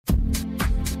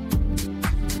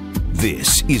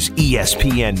This is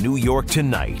ESPN New York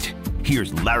Tonight.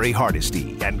 Here's Larry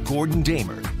Hardesty and Gordon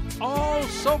Damer. Oh,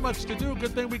 so much to do.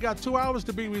 Good thing we got 2 hours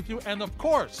to be with you. And, of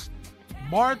course,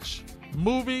 March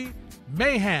movie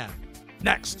mayhem.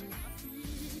 Next.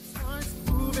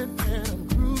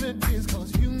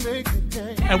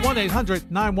 At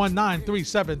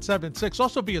 1-800-919-3776.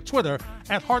 Also via Twitter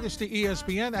at Hardesty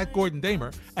ESPN, at Gordon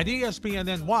Damer, at ESPN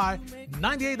NY,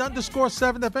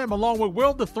 98_7 FM, along with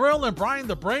Will the Thrill and Brian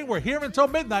the Brain. We're here until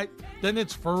midnight. Then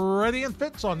it's Freddie and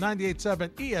Fitz on 98.7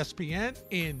 ESPN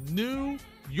in New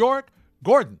York.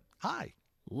 Gordon, hi.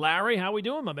 Larry, how we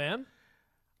doing, my man?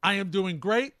 I am doing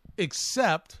great,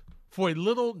 except for a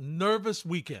little nervous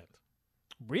weekend.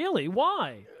 Really?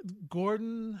 Why?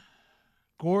 Gordon,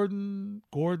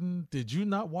 did you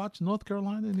not watch North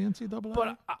Carolina in the NCAA?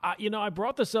 But, I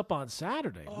brought this up on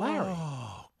Saturday. Larry.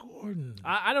 Oh, Gordon.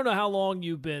 I don't know how long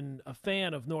you've been a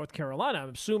fan of North Carolina. I'm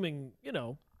assuming,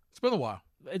 It's been a while.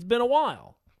 It's been a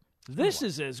while. This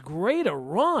is as great a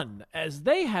run as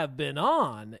they have been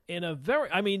on in a very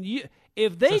 –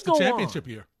 if they Since go the championship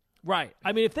year. Right.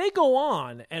 If they go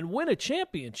on and win a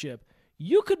championship,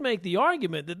 you could make the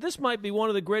argument that this might be one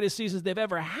of the greatest seasons they've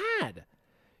ever had.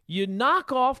 You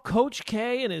knock off Coach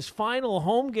K in his final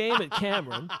home game at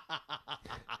Cameron.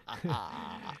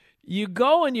 You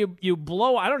go and you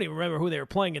blow. I don't even remember who they were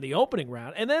playing in the opening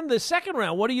round. And then the second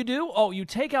round, what do? Oh, you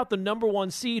take out the number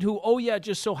one seed who,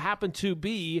 just so happened to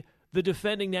be the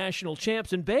defending national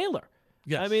champs in Baylor.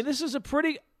 Yes. This is a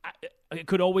pretty – it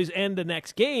could always end the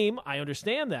next game. I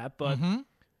understand that. But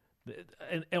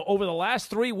and over the last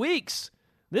 3 weeks,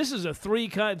 this is a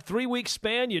 3-week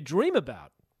span you dream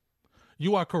about.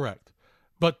 You are correct.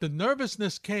 But the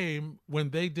nervousness came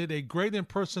when they did a great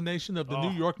impersonation of the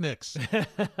New York Knicks.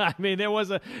 There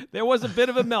was a bit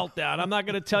of a meltdown. I'm not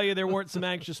going to tell you there weren't some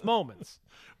anxious moments.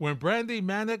 When Brandy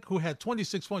Manick, who had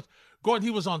 26 points, Gordon, he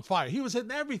was on fire. He was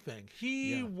hitting everything.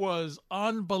 He was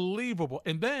unbelievable.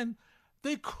 And then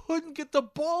they couldn't get the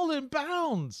ball in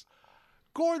bounds.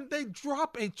 Gordon, they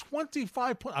dropped a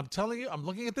 25-point. I'm telling you, I'm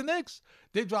looking at the Knicks.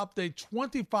 They dropped a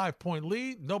 25-point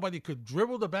lead. Nobody could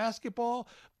dribble the basketball.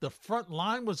 The front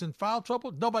line was in foul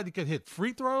trouble. Nobody could hit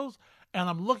free throws. And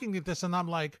I'm looking at this, and I'm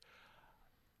like,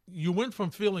 you went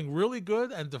from feeling really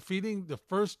good and defeating the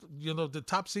first, the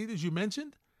top seed, as you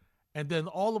mentioned, and then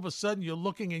all of a sudden you're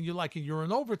looking and you're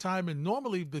in overtime, and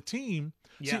normally the team,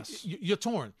 you're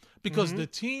torn because the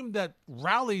team that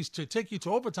rallies to take you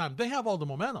to overtime, they have all the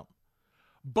momentum.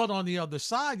 But on the other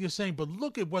side, you're saying, but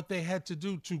look at what they had to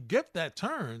do to get that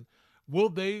turn. Will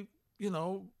they,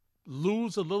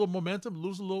 lose a little momentum,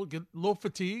 get a little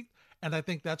fatigued? And I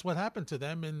think that's what happened to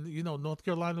them. And, North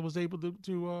Carolina was able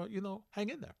to hang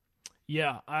in there.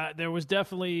 Yeah, there was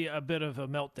definitely a bit of a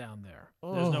meltdown there.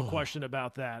 There's no question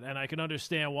about that. And I can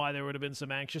understand why there would have been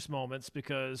some anxious moments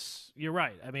because you're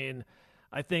right.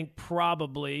 I think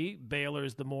probably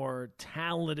Baylor's the more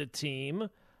talented team.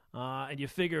 And you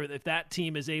figure if that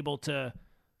team is able to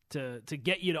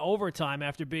get you to overtime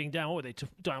after being down, what were they,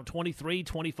 down 23,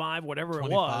 25, whatever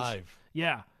 25. It was.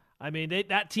 Yeah.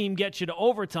 That team gets you to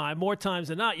overtime. More times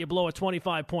than not, you blow a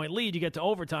 25-point lead, you get to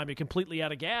overtime, you're completely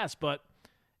out of gas. But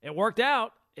it worked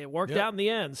out. It worked out in the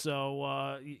end.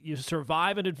 So you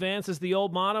survive and advance is the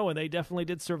old motto, and they definitely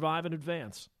did survive and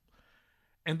advance.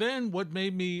 And then what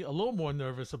made me a little more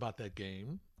nervous about that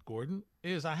game, Gordon,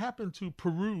 is I happened to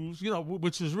peruse,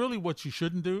 which is really what you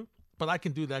shouldn't do, but I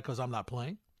can do that because I'm not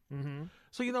playing. Mm-hmm.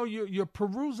 So, you're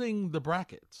perusing the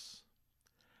brackets,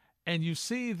 and you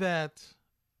see that,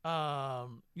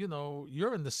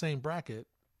 you're in the same bracket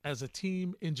as a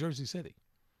team in Jersey City.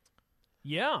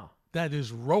 Yeah. That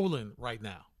is rolling right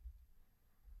now.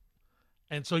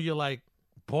 And so you're like,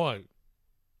 boy,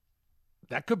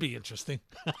 that could be interesting.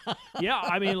 Yeah,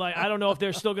 I don't know if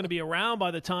they're still going to be around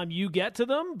by the time you get to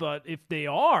them, but if they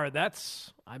are, I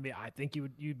think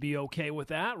you'd be okay with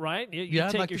that, right? You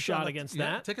take your shot against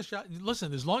that. Take a shot.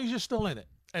 Listen, as long as you're still in it,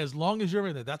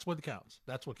 that's what counts.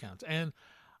 That's what counts. And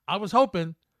I was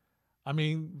hoping,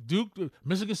 Duke,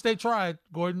 Michigan State tried,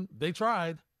 Gordon. They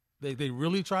tried. They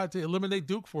really tried to eliminate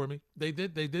Duke for me. They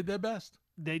did their best.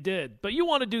 They did. But you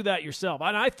want to do that yourself.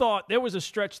 And I thought there was a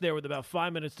stretch there with about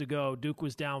 5 minutes to go. Duke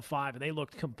was down 5, and they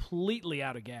looked completely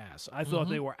out of gas. I thought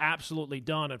they were absolutely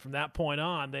done. And from that point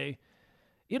on, they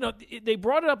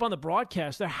brought it up on the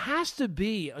broadcast. There has to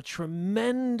be a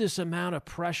tremendous amount of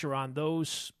pressure on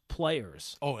those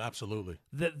players. Oh, absolutely.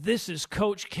 That this is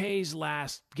Coach K's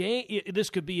last game.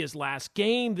 This could be his last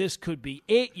game. This could be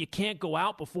it. You can't go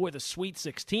out before the Sweet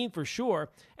 16 for sure.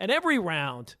 And every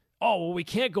round, we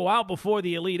can't go out before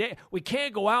the Elite Eight. We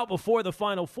can't go out before the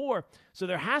Final Four. So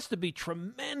there has to be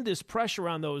tremendous pressure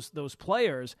on those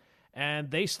players.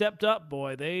 And they stepped up,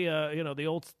 boy. They, the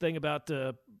old thing about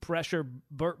pressure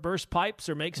burst pipes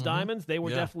or makes diamonds, they were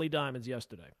definitely diamonds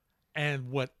yesterday.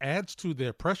 And what adds to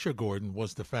their pressure, Gordon,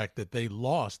 was the fact that they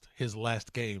lost his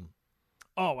last game.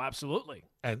 Oh, absolutely.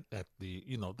 At the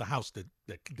the house that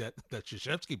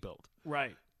Krzyzewski built.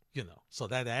 Right. So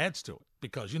that adds to it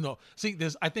because,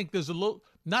 I think there's a little,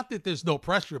 not that there's no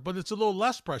pressure, but it's a little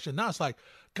less pressure. Now it's like,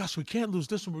 gosh, we can't lose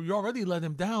this one. We already let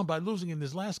him down by losing in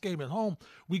his last game at home.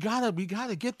 We gotta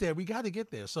get there. We gotta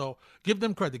get there. So give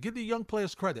them credit. Give the young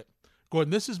players credit.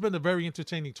 Gordon, this has been a very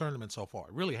entertaining tournament so far.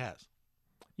 It really has.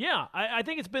 Yeah, I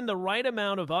think it's been the right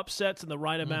amount of upsets and the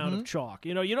right amount of chalk.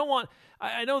 You don't want –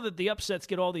 I know that the upsets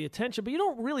get all the attention, but you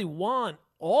don't really want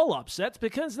all upsets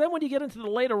because then when you get into the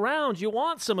later rounds, you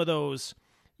want some of those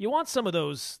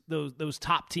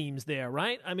top teams there,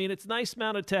 right? I mean, it's nice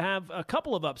to have a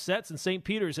couple of upsets, and St.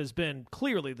 Peter's has been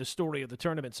clearly the story of the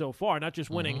tournament so far, not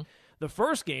just winning the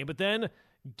first game, but then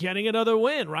getting another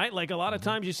win, right? Like a lot of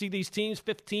times you see these teams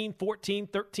 15, 14,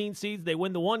 13 seeds, they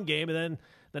win the one game, and then –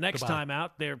 the next time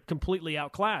out, they're completely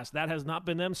outclassed. That has not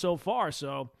been them so far.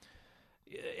 So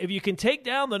if you can take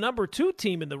down the number 2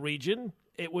 team in the region,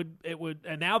 it would,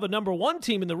 and now the number 1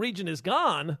 team in the region is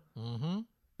gone.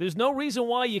 There's no reason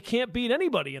why you can't beat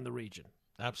anybody in the region.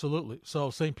 Absolutely. So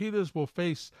St. Peter's will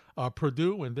face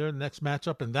Purdue in their next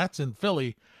matchup, and that's in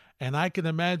Philly. And I can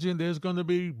imagine there's going to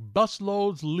be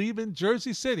busloads leaving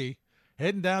Jersey City,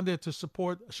 heading down there to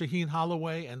support Shaheen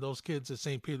Holloway and those kids at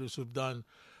St. Peter's who've done.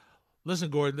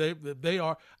 Listen, Gordon, they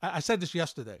are – I said this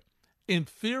yesterday. In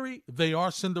theory, they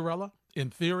are Cinderella, in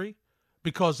theory,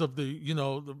 because of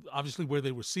obviously where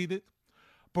they were seated.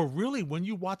 But really, when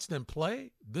you watch them play,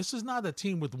 this is not a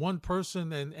team with one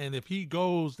person, and if he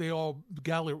goes, they all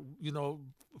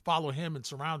follow him and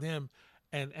surround him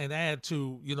and add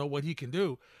to, what he can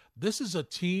do. This is a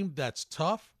team that's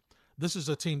tough. This is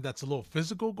a team that's a little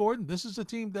physical, Gordon. This is a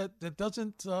team that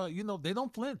doesn't, they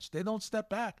don't flinch. They don't step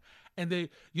back. And they,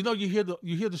 you hear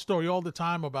the story all the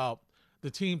time about the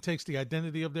team takes the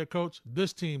identity of their coach.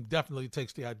 This team definitely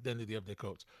takes the identity of their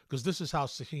coach because this is how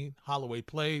Shaheen Holloway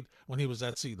played when he was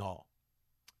at Seton Hall.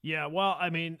 Yeah, well,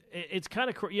 I mean, it's kind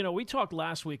of, we talked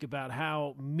last week about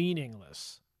how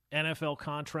meaningless NFL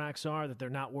contracts are, that they're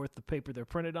not worth the paper they're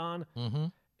printed on.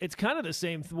 It's kind of the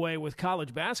same way with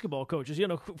college basketball coaches.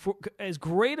 For as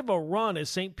great of a run as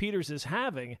St. Peter's is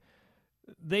having,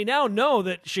 they now know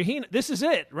that Shaheen, this is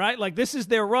it, right? Like, this is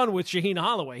their run with Shaheen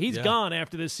Holloway. He's gone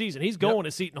after this season. He's going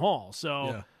to Seton Hall.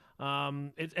 So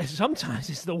sometimes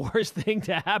it's the worst thing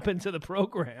to happen to the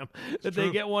program that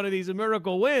they get one of these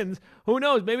miracle wins. Who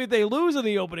knows? Maybe they lose in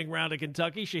the opening round of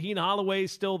Kentucky. Shaheen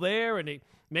Holloway's still there, and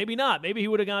maybe not. Maybe he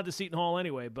would have gone to Seton Hall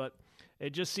anyway, but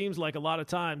it just seems like a lot of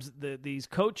times these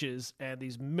coaches and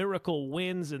these miracle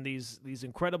wins and these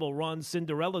incredible runs,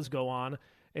 Cinderellas go on.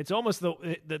 It's almost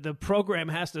the program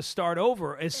has to start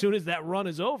over as soon as that run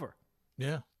is over.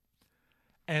 Yeah,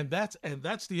 and that's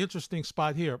the interesting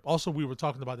spot here. Also, we were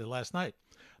talking about it last night.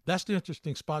 That's the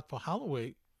interesting spot for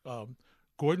Holloway,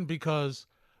 Gordon, because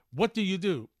what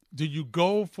do? Do you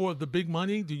go for the big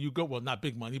money? Do you go, well, not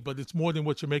big money, but it's more than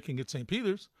what you're making at St.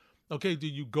 Peter's. Okay, do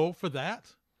you go for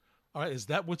that? All right, is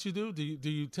that what you do? Do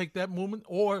you take that movement,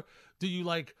 or do you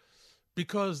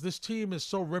because this team is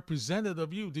so representative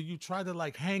of you, do you try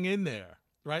to hang in there,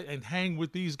 right, and hang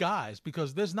with these guys?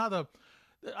 Because there's not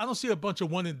I don't see a bunch of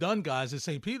one and done guys at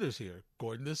St. Peter's here,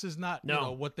 Gordon. This is not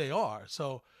what they are.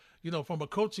 So, from a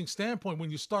coaching standpoint,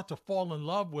 when you start to fall in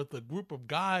love with a group of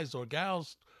guys or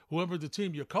gals, whoever the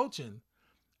team you're coaching,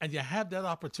 and you have that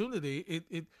opportunity,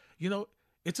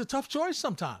 it's a tough choice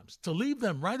sometimes to leave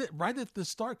them right at the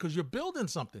start because you're building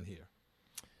something here.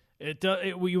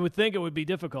 You would think it would be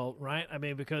difficult, right? I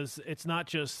mean, because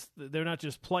they're not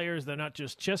just players, they're not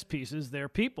just chess pieces, they're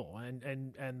people,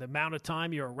 and the amount of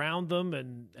time you're around them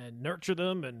and nurture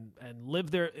them and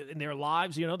live in their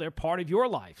lives, they're part of your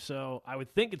life. So I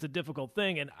would think it's a difficult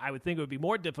thing, and I would think it would be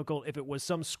more difficult if it was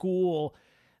some school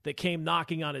that came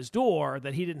knocking on his door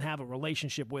that he didn't have a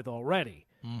relationship with already.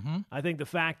 I think the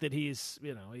fact that he's,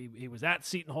 he was at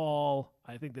Seton Hall,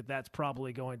 I think that's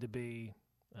probably going to be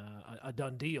a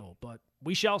done deal, but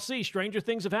we shall see. Stranger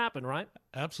things have happened, right?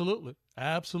 Absolutely.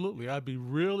 I'd be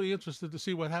really interested to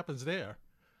see what happens there,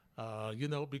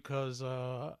 because,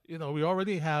 we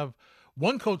already have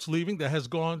one coach leaving that has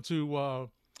gone to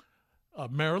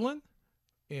Maryland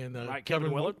and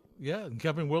Kevin Willard. And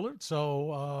Kevin Willard.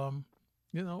 So,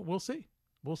 we'll see.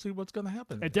 We'll see what's going to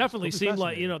happen. It definitely seemed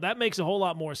like, that makes a whole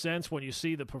lot more sense when you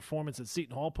see the performance that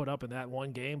Seton Hall put up in that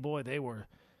one game. Boy,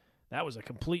 that was a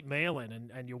complete mail-in,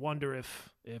 and you wonder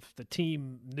if the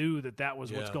team knew that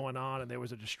was what's going on and there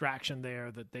was a distraction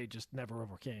there that they just never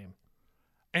overcame.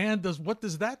 And what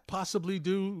does that possibly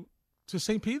do to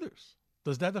St. Peter's?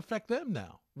 Does that affect them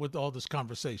now with all this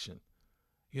conversation,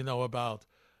 about,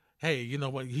 hey, you know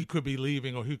what, he could be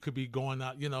leaving or he could be going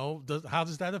out, how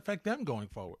does that affect them going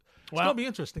forward? It's going to be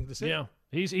interesting to see. Yeah,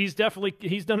 he's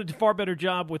done a far better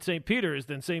job with St. Peter's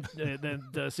than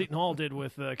Seton Hall did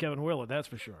with Kevin Wheeler. That's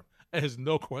for sure. There's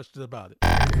no question about it.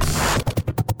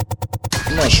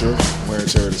 I'm not sure. Wear and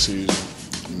tear of the season,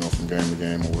 from game to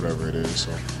game or whatever it is.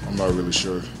 So I'm not really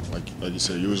sure. Like you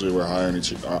said, usually we're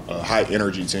a high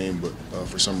energy team, but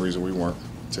for some reason we weren't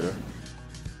today.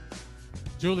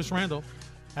 Julius Randle,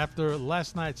 after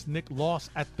last night's Knicks loss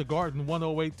at the Garden,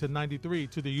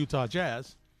 108-93 to the Utah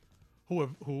Jazz,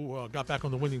 who got back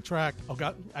on the winning track,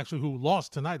 who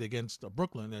lost tonight against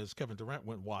Brooklyn as Kevin Durant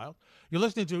went wild. You're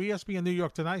listening to ESPN New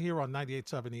York Tonight here on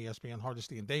 98.7 ESPN,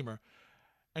 Hardesty and Damer.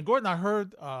 And Gordon, I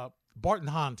heard Barton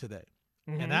Hahn today,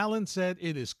 and Allen said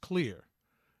it is clear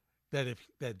that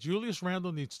Julius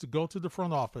Randle needs to go to the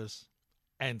front office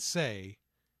and say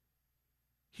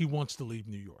he wants to leave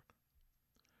New York.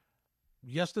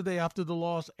 Yesterday after the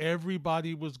loss,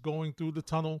 everybody was going through the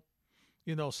tunnel,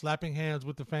 slapping hands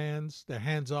with the fans, their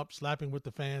hands up, slapping with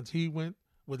the fans. He went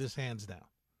with his hands down.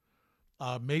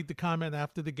 Made the comment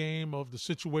after the game of the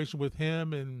situation with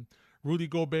him and Rudy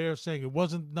Gobert, saying it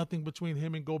wasn't nothing between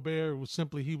him and Gobert. It was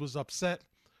simply he was upset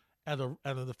at an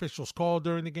official's call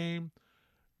during the game,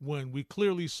 when we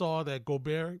clearly saw that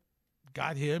Gobert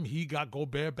got him, he got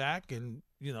Gobert back, and,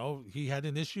 he had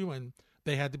an issue and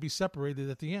they had to be separated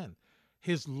at the end.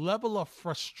 His level of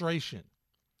frustration,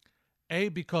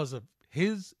 because of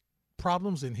his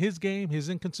problems in his game, his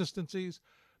inconsistencies,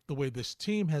 the way this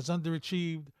team has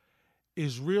underachieved,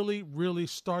 is really, really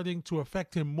starting to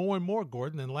affect him more and more,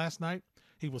 Gordon. And last night,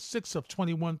 he was 6 of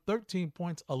 21, 13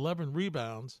 points, 11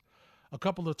 rebounds, a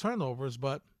couple of turnovers.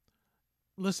 But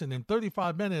listen, in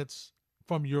 35 minutes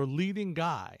from your leading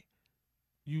guy,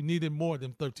 you needed more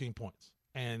than 13 points.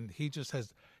 And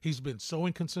he's been so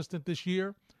inconsistent this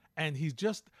year. And he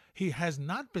has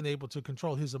not been able to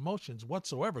control his emotions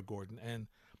whatsoever, Gordon. And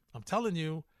I'm telling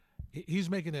you, he's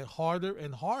making it harder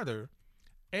and harder,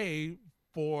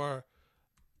 for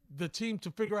the team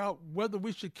to figure out whether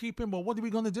we should keep him or what are we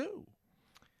going to do.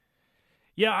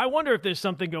 Yeah, I wonder if there's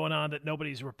something going on that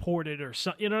nobody's reported or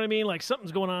something. You know what I mean? Like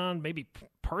something's going on, maybe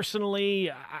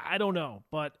personally. I don't know.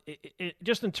 But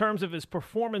just in terms of his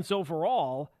performance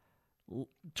overall,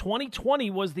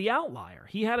 2020 was the outlier.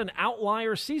 He had an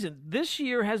outlier season. This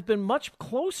year has been much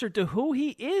closer to who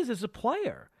he is as a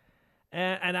player.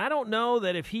 And I don't know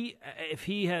that if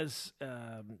he has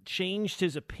changed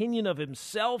his opinion of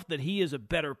himself, that he is a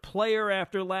better player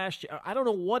after last year. I don't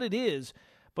know what it is,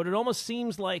 but it almost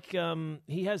seems like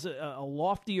he has a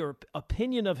loftier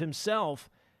opinion of himself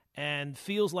and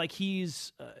feels like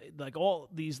he's like all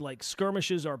these like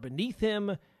skirmishes are beneath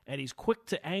him, and he's quick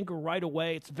to anger right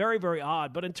away. It's very, very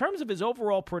odd. But in terms of his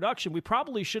overall production, we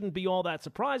probably shouldn't be all that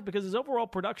surprised, because his overall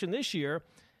production this year,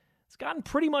 it's gotten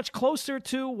pretty much closer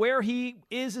to where he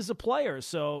is as a player.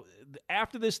 So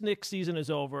after this Knicks season is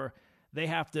over,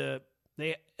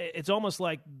 it's almost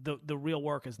like the real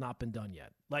work has not been done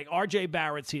yet. Like R.J.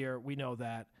 Barrett's here. We know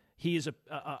that. He is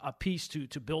a piece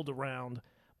to build around.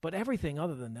 But everything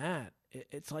other than that,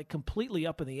 it's like completely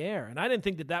up in the air. And I didn't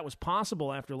think that was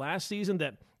possible after last season,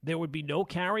 that there would be no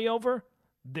carryover.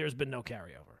 There's been no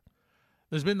carryover.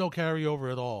 There's been no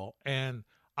carryover at all. And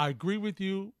I agree with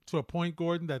you to a point,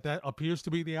 Gordon, that appears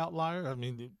to be the outlier. I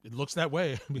mean, it looks that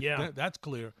way. I mean, yeah. That's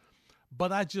clear.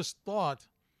 But I just thought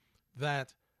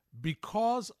that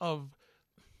because of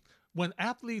when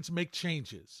athletes make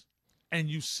changes and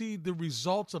you see the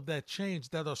results of that change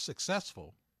that are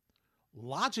successful,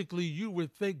 logically you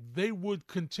would think they would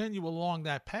continue along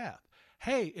that path.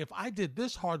 Hey, if I did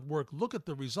this hard work, look at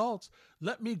the results.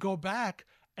 Let me go back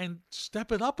and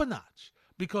step it up a notch.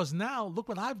 Because now, look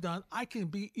what I've done. I can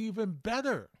be even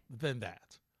better than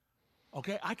that.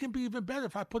 Okay? I can be even better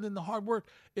if I put in the hard work.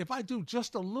 If I do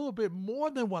just a little bit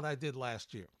more than what I did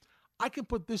last year, I can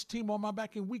put this team on my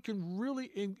back, and we can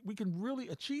really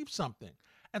achieve something.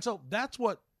 And so that's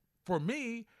what, for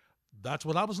me, that's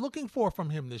what I was looking for from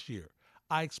him this year.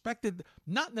 I expected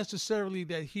not necessarily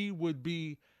that he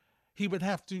would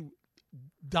have to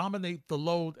dominate the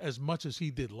load as much as he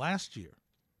did last year,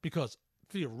 because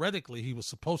theoretically he was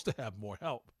supposed to have more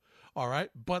help. All right.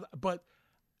 But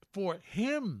for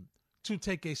him to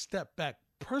take a step back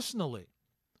personally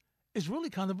is really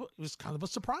kind of a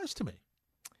surprise to me.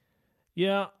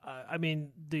 Yeah. I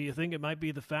mean, do you think it might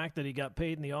be the fact that he got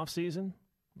paid in the offseason?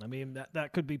 I mean,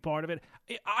 that could be part of it.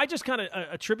 I just kind of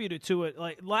attribute it to it.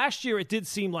 Like last year, it did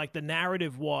seem like the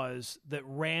narrative was that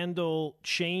Randle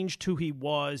changed who he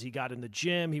was. He got in the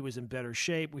gym. He was in better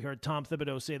shape. We heard Tom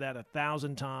Thibodeau say that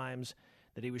 1,000 times,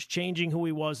 that he was changing who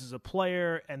he was as a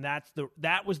player, and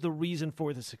that was the reason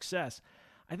for the success.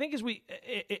 I think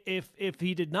if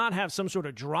he did not have some sort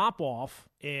of drop-off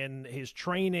in his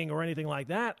training or anything like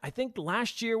that, I think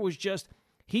last year was just –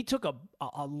 he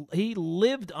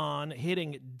lived on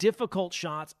hitting difficult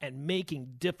shots and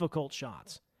making difficult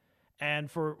shots.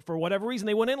 And for whatever reason,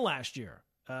 they went in last year.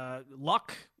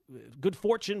 Luck, good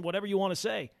fortune, whatever you want to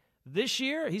say. This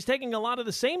year, he's taking a lot of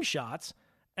the same shots,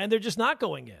 and they're just not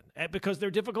going in because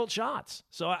they're difficult shots.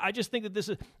 So I just think that this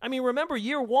is – I mean, remember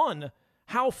year one,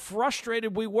 how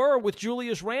frustrated we were with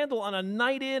Julius Randle on a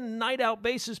night-in, night-out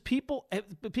basis. People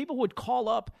would call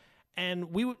up – and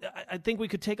I think we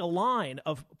could take a line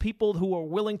of people who are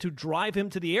willing to drive him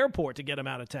to the airport to get him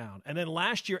out of town. And then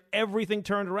last year, everything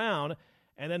turned around.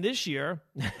 And then this year,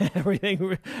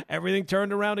 everything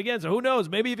turned around again. So who knows?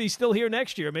 Maybe if he's still here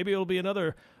next year, maybe it'll be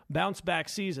another bounce-back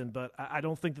season. But I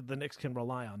don't think that the Knicks can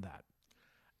rely on that.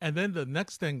 And then the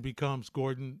next thing becomes,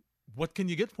 Gordon, what can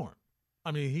you get for him?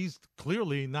 I mean, he's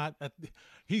clearly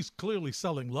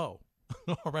selling low,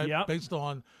 all right, yep. based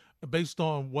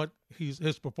on what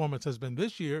his performance has been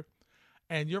this year.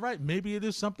 And you're right, maybe it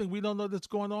is something we don't know that's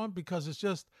going on because it's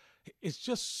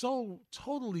just so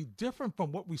totally different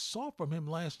from what we saw from him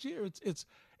last year. It's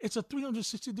a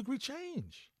 360-degree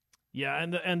change. Yeah,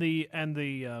 and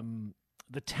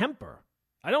the temper.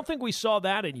 I don't think we saw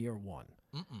that in year one.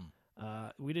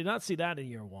 We did not see that in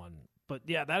year one. But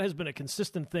yeah, that has been a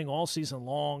consistent thing all season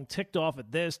long. Ticked off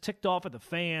at this, ticked off at the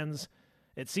fans.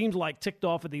 It seems like ticked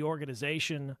off at the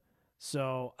organization.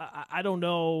 So I don't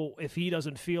know if he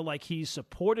doesn't feel like he's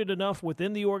supported enough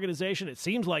within the organization. It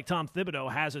seems like Tom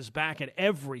Thibodeau has his back at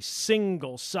every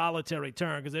single solitary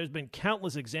turn because there's been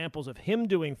countless examples of him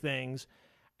doing things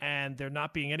and there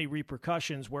not being any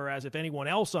repercussions, whereas if anyone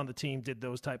else on the team did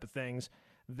those type of things,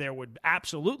 there would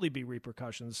absolutely be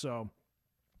repercussions. So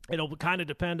it'll kind of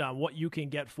depend on what you can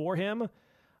get for him.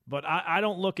 But I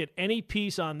don't look at any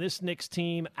piece on this Knicks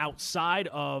team outside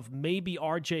of maybe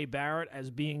R.J. Barrett as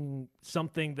being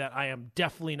something that I am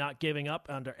definitely not giving up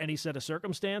under any set of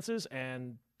circumstances.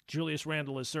 And Julius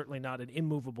Randle is certainly not an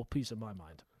immovable piece in my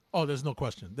mind. Oh, there's no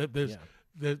question. There's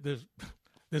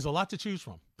a lot to choose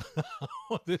from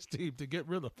on this team to get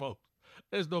rid of folks.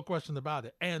 There's no question about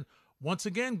it. And once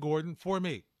again, Gordon, for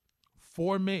me,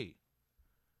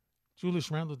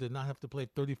 Julius Randle did not have to play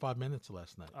 35 minutes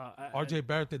last night. R.J.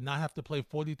 Barrett did not have to play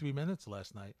 43 minutes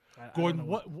last night. Gordon,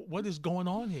 what is going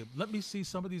on here? Let me see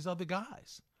some of these other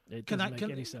guys. It doesn't make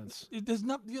any sense. There's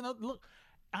not, look,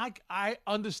 I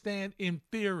understand in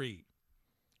theory.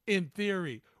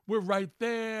 We're right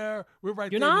there. You're there.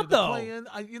 You're not, though.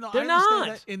 They're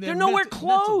not. They're nowhere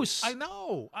close. I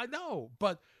know.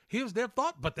 But here's their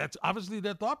thought. But that's obviously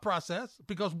their thought process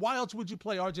because why else would you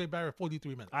play R.J. Barrett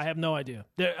 43 minutes? I have no idea.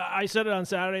 I said it on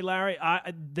Saturday, Larry.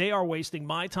 They are wasting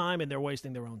my time and they're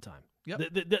wasting their own time.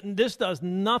 Yep. This does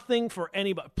nothing for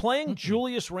anybody. Playing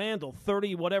Julius Randle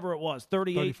 30, whatever it was,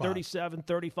 38, 35. 37,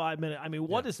 35 minutes. I mean,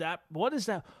 what is that? What is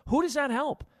that? Who does that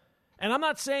help? And I'm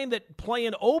not saying that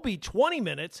playing Obi 20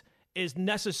 minutes is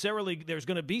necessarily there's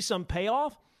going to be some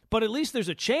payoff, but at least there's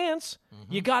a chance.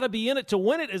 You got to be in it to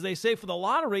win it, as they say for the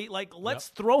lottery. Like, let's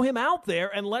throw him out there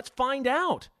and let's find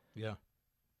out. Yeah.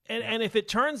 And if it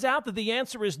turns out that the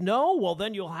answer is no, well,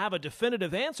 then you'll have a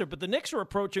definitive answer. But the Knicks are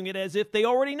approaching it as if they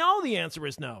already know the answer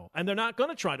is no, and they're not going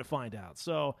to try to find out.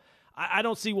 So I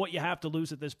don't see what you have to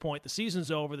lose at this point. The season's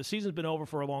over. The season's been over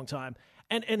for a long time.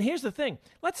 And here's the thing.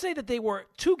 Let's say that they were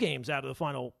 2 games out of the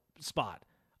final spot.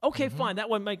 Okay, fine. That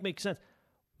one might make sense.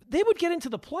 They would get into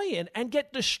the play-in and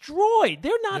get destroyed.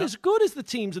 They're not as good as the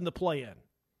teams in the play-in.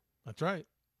 That's right.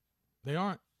 They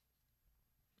aren't.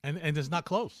 And it's not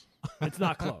close. It's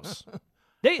not close.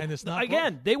 They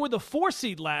were the 4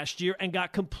 seed last year and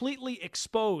got completely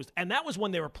exposed. And that was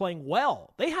when they were playing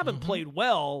well. They haven't played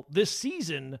well this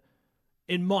season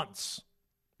in months.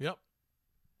 Yep.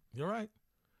 You're right.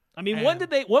 I mean,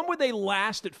 when were they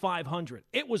last at 500?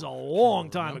 It was a long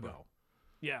time ago.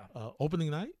 Yeah.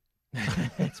 Opening night?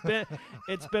 It's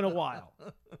been a while.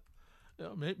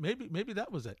 Maybe that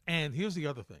was it. And here's the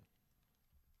other thing.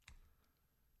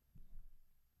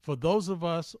 For those of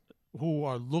us who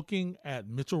are looking at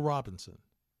Mitchell Robinson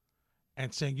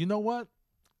and saying, you know what?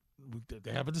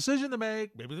 They have a decision to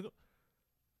make.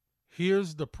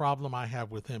 Here's the problem I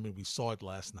have with him, and we saw it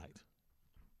last night.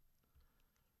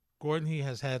 Gordon, he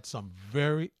has had some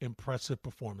very impressive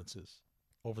performances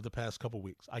over the past couple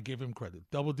weeks. I give him credit.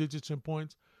 Double digits in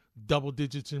points, double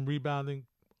digits in rebounding,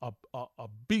 a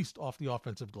beast off the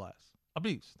offensive glass. A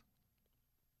beast.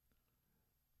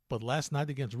 But last night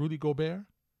against Rudy Gobert,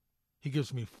 he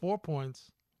gives me 4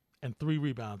 points and 3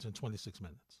 rebounds in 26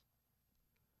 minutes.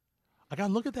 I got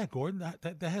to look at that, Gordon.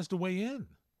 That has to weigh in.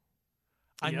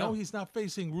 I know he's not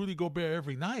facing Rudy Gobert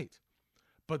every night,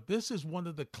 but this is one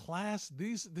of the class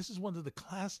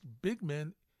big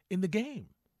men in the game.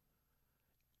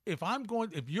 If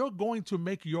you're going to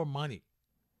make your money,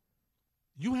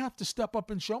 you have to step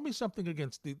up and show me something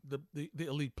against the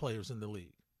elite players in the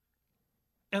league.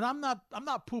 And I'm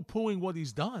not poo-pooing what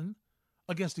he's done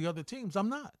against the other teams. I'm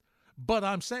not. But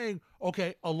I'm saying,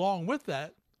 okay, along with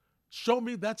that, show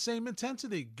me that same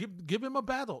intensity. Give him a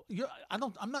battle. You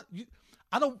don't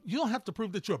have to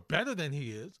prove that you're better than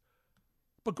he is.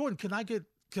 But Gordon, can I get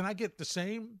the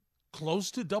same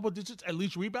close to double digits, at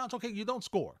least rebounds? Okay, you don't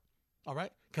score. All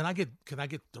right. Can I get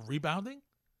the rebounding?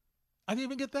 I didn't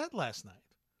even get that last night.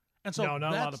 And so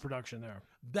not a lot of production there.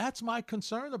 That's my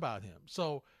concern about him.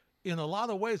 So in a lot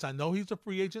of ways, I know he's a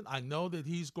free agent. I know that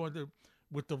he's going to,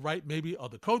 with the right maybe of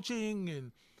the coaching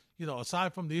and,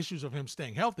 aside from the issues of him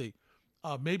staying healthy,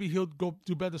 maybe he'll go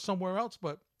do better somewhere else.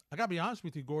 But I got to be honest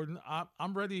with you, Gordon.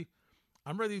 I'm ready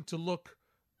to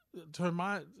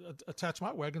attach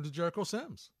my wagon to Jericho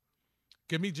Sims.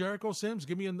 Give me Jericho Sims.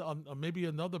 Give me maybe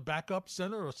another backup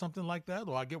center or something like that,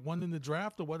 or I get one in the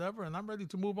draft or whatever, and I'm ready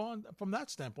to move on from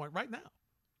that standpoint right now.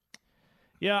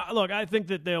 Yeah, look, I think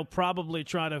that they'll probably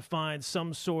try to find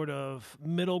some sort of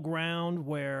middle ground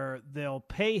where they'll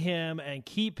pay him and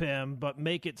keep him, but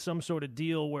make it some sort of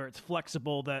deal where it's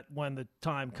flexible that when the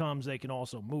time comes, they can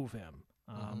also move him.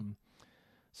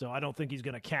 So I don't think he's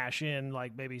going to cash in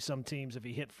like maybe some teams if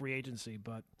he hit free agency,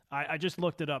 but I just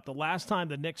looked it up. The last time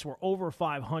the Knicks were over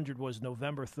 500 was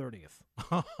November 30th.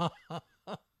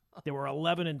 They were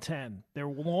 11-10. Their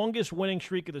longest winning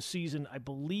streak of the season, I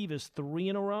believe, is 3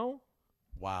 in a row.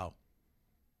 Wow.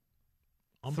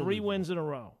 3 wins in a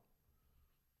row.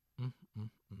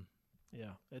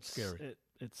 Yeah, it's scary.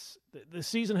 The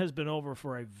season has been over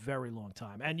for a very long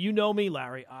time. And you know me,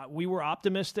 Larry. We were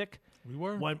optimistic. We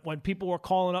were. When people were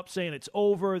calling up saying it's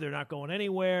over, they're not going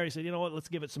anywhere. He said, you know what, let's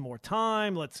give it some more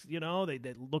time.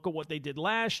 They look at what they did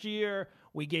last year.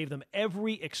 We gave them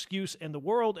every excuse in the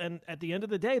world. And at the end of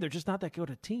the day, they're just not that good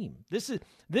a team. This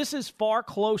is far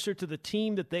closer to the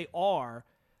team that they are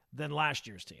than last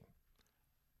year's team.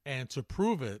 And to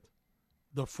prove it,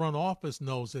 the front office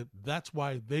knows it. That's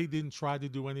why they didn't try to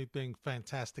do anything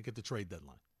fantastic at the trade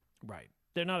deadline. Right.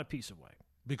 They're not a piece away.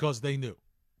 Because they knew.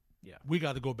 Yeah. We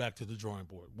got to go back to the drawing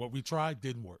board. What we tried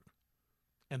didn't work.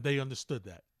 And they understood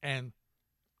that. And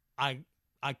I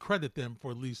credit them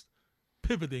for at least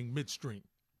pivoting midstream.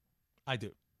 I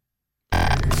do.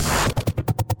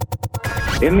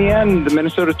 In the end, the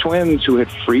Minnesota Twins, who had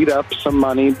freed up some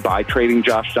money by trading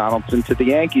Josh Donaldson to the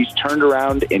Yankees, turned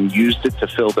around and used it to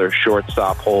fill their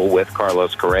shortstop hole with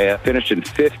Carlos Correa. Finished in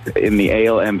 5th in the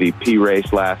AL MVP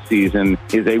race last season,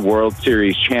 is a World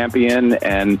Series champion.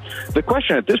 And the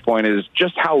question at this point is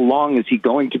just how long is he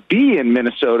going to be in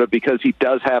Minnesota, because he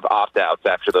does have opt-outs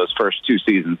after those first 2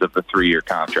 seasons of the 3-year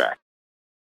contract.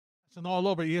 It's all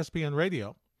over ESPN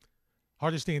Radio.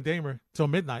 Hardesty and Damer till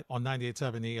midnight on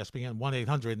 98.7 ESPN,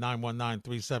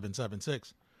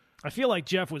 1-800-919-3776. I feel like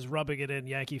Jeff was rubbing it in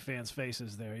Yankee fans'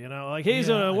 faces there, like he's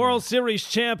a World Series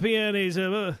champion. He's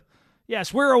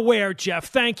yes, we're aware, Jeff.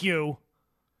 Thank you.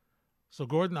 So,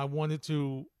 Gordon, I wanted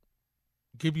to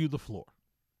give you the floor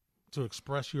to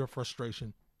express your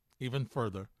frustration even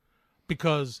further,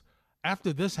 because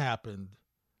after this happened,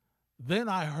 then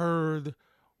I heard,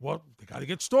 well, they got to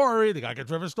get Story. They got to get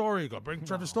Trevor Story. You got to bring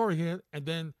Trevor Story here. And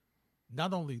then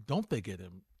not only don't they get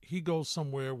him, he goes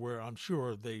somewhere where I'm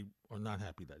sure they are not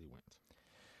happy that he went.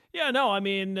 Yeah, no, I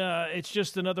mean, it's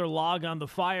just another log on the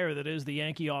fire that is the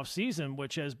Yankee offseason,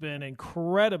 which has been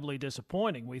incredibly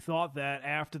disappointing. We thought that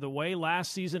after the way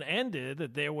last season ended,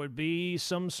 that there would be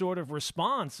some sort of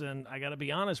response. And I got to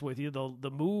be honest with you,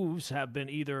 the moves have been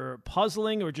either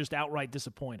puzzling or just outright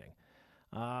disappointing.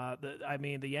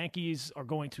 The Yankees are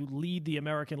going to lead the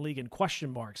American League in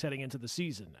question marks heading into the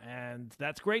season, and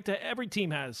that's great. Every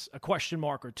team has a question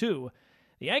mark or two.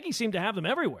 The Yankees seem to have them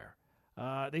everywhere.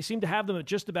 They seem to have them at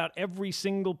just about every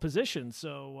single position.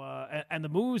 So, and the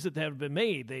moves that have been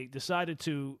made, they decided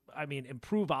to,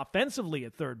 improve offensively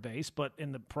at third base, but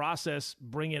in the process,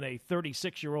 bring in a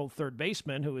 36-year-old third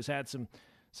baseman who has had some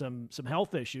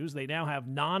health issues. They now have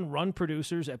non-run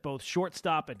producers at both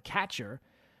shortstop and catcher.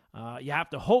 You have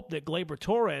to hope that Gleyber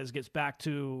Torres gets back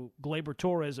to Gleyber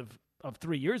Torres of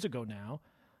 3 years ago now.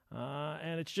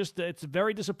 And it's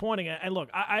very disappointing. And look,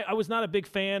 I was not a big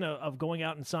fan of going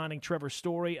out and signing Trevor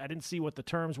Story. I didn't see what the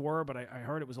terms were, but I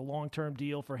heard it was a long-term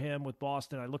deal for him with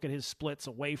Boston. I look at his splits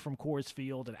away from Coors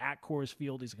Field and at Coors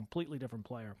Field. He's a completely different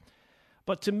player.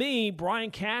 But to me,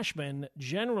 Brian Cashman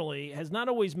generally has not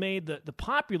always made the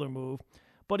popular move,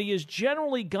 but he has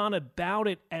generally gone about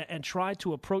it and tried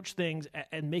to approach things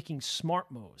and making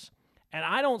smart moves. And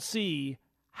I don't see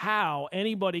how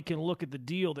anybody can look at the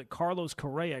deal that Carlos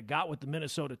Correa got with the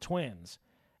Minnesota Twins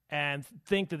and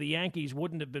think that the Yankees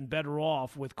wouldn't have been better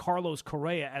off with Carlos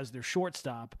Correa as their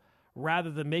shortstop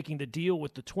rather than making the deal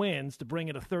with the Twins to bring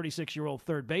in a 36-year-old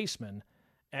third baseman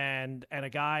and a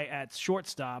guy at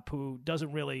shortstop who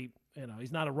doesn't really,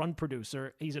 he's not a run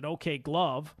producer. He's an okay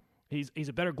glove. He's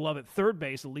a better glove at third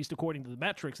base, at least according to the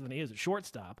metrics, than he is at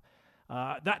shortstop.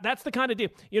 That's the kind of deal.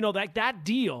 That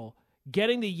deal,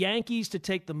 getting the Yankees to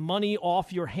take the money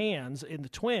off your hands in the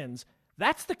Twins,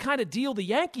 that's the kind of deal the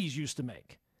Yankees used to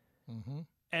make. Mm-hmm.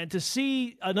 And to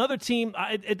see another team,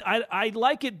 I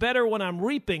like it better when I'm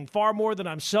reaping far more than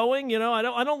I'm sowing. I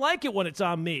don't like it when it's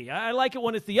on me. I like it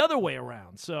when it's the other way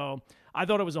around. So I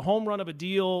thought it was a home run of a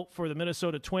deal for the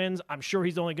Minnesota Twins. I'm sure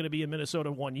he's only going to be in Minnesota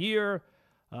 1 year,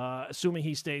 assuming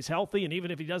he stays healthy. And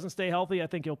even if he doesn't stay healthy, I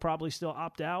think he'll probably still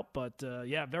opt out. But,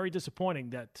 very disappointing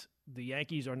that the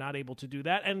Yankees are not able to do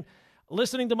that. And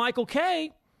listening to Michael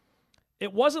Kay,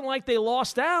 it wasn't like they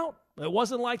lost out. It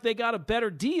wasn't like they got a better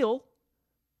deal.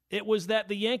 It was that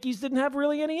the Yankees didn't have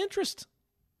really any interest.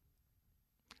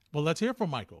 Well, let's hear from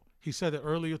Michael. He said it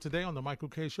earlier today on the Michael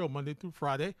Kay Show, Monday through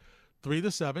Friday, 3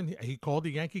 to 7. He called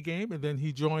the Yankee game, and then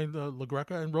he joined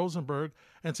LaGreca and Rosenberg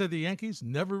and said the Yankees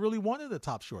never really wanted a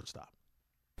top shortstop.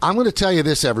 I'm going to tell you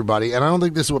this, everybody, and I don't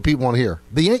think this is what people want to hear.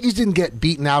 The Yankees didn't get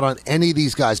beaten out on any of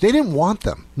these guys. They didn't want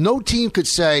them. No team could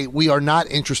say, we are not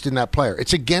interested in that player.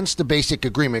 It's against the basic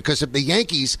agreement, because if the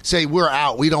Yankees say, we're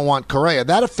out, we don't want Correa,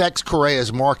 that affects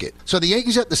Correa's market. So the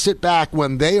Yankees have to sit back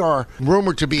when they are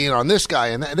rumored to be in on this guy,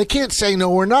 and they can't say,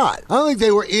 no, we're not. I don't think they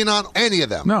were in on any of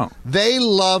them. No. They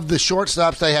love the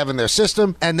shortstops they have in their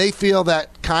system, and they feel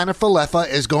that Kiner-Falefa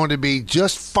is going to be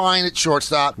just fine at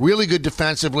shortstop, really good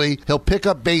defensively. He'll pick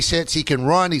up base hits. He can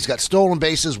run. He's got stolen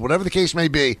bases, whatever the case may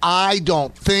be. I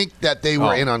don't think that they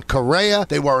were in on Correa.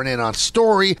 They weren't in on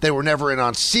Story. They were never in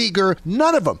on Seager.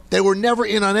 None of them. They were never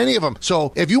in on any of them.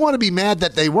 So if you want to be mad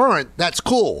that they weren't, that's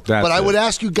cool. But I would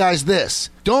ask you guys this.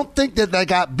 Don't think that they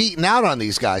got beaten out on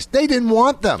these guys. They didn't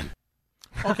want them.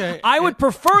 Okay. I would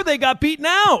prefer they got beaten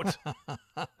out.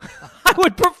 I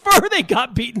would prefer they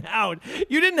got beaten out.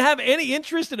 You didn't have any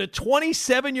interest in a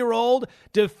 27-year-old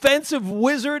defensive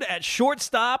wizard at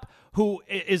shortstop who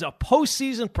is a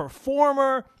postseason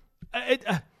performer.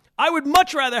 I would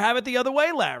much rather have it the other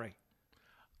way, Larry.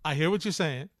 I hear what you're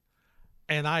saying,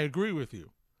 and I agree with you.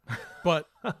 But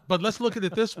let's look at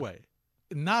it this way.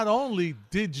 Not only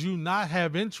did you not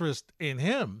have interest in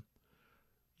him,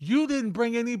 you didn't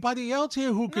bring anybody else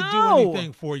here who could do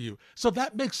anything for you. So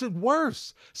that makes it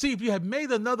worse. See, if you had made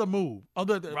another move,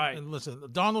 and listen,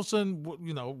 Donaldson,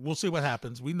 we'll see what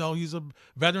happens. We know he's a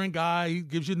veteran guy. He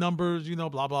gives you numbers,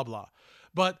 blah, blah, blah.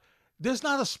 But there's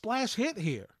not a splash hit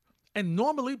here. And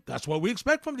normally that's what we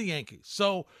expect from the Yankees.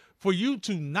 So for you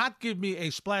to not give me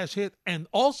a splash hit and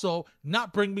also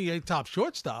not bring me a top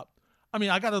shortstop,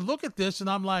 I got to look at this and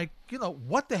I'm like,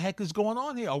 what the heck is going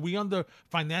on here? Are we under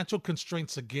financial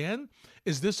constraints again?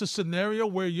 Is this a scenario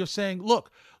where you're saying, look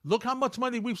how much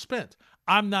money we've spent.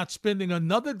 I'm not spending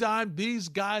another dime. These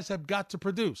guys have got to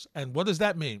produce. And what does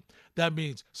that mean? That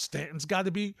means Stanton's got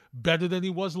to be better than he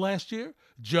was last year.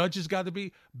 Judge has got to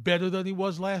be better than he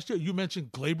was last year. You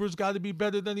mentioned Glaber's got to be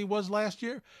better than he was last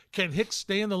year. Can Hicks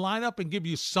stay in the lineup and give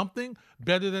you something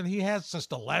better than he has since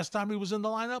the last time he was in the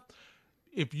lineup?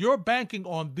 If you're banking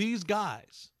on these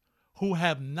guys who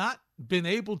have not been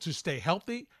able to stay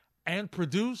healthy and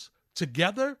produce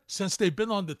together since they've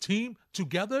been on the team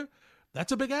together,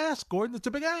 that's a big ask, Gordon. It's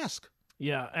a big ask.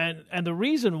 Yeah, and the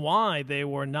reason why they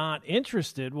were not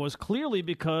interested was clearly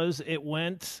because it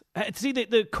went – see,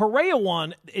 the Correa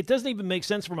one, it doesn't even make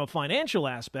sense from a financial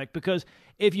aspect because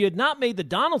if you had not made the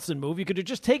Donaldson move, you could have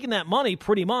just taken that money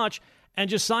pretty much and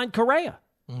just signed Correa.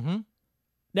 Mm-hmm.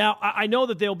 Now, I know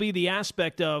that there'll be the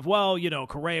aspect of,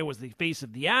 Correa was the face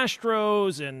of the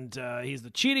Astros, and he's the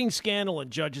cheating scandal,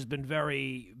 and Judge has been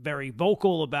very, very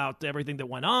vocal about everything that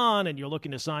went on, and you're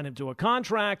looking to sign him to a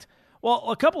contract. Well,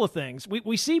 a couple of things.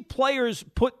 We see players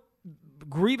put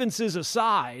grievances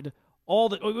aside.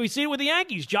 We see it with the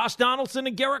Yankees. Josh Donaldson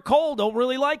and Garrett Cole don't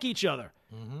really like each other.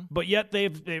 Mm-hmm. But yet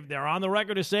they're on the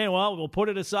record as saying, well, we'll put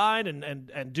it aside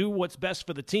and do what's best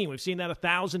for the team. We've seen that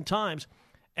 1,000 times.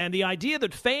 And the idea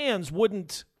that fans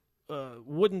wouldn't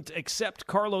wouldn't accept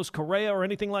Carlos Correa or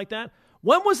anything like that.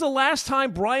 When was the last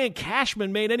time Brian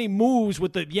Cashman made any moves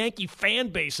with the Yankee fan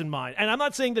base in mind? And I'm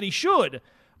not saying that he should,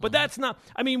 but that's not.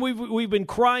 I mean, we've been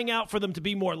crying out for them to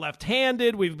be more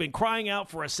left-handed. We've been crying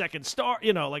out for a second star,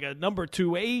 like a number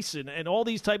 2 ace and all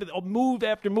these type of move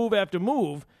after move after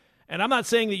move. And I'm not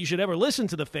saying that you should ever listen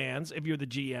to the fans if you're the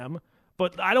GM,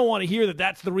 but I don't want to hear that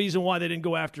that's the reason why they didn't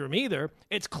go after him either.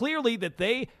 It's clearly that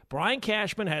Brian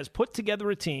Cashman has put together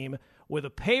a team with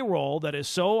a payroll that is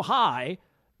so high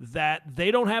that they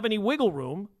don't have any wiggle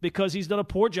room because he's done a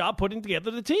poor job putting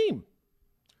together the team.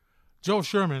 Joe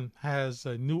Sherman has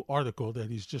a new article that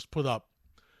he's just put up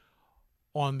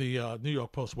on the New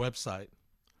York Post website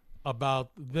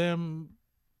about them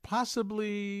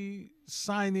possibly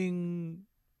signing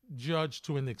Judge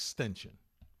to an extension.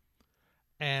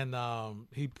 And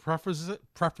he prefaces it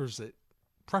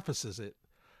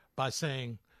by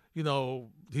saying, they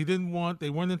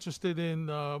weren't interested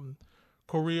in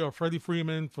Correa or Freddie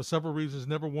Freeman for several reasons,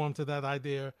 never warmed to that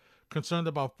idea, concerned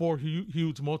about 4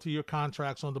 huge multi-year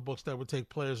contracts on the books that would take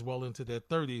players well into their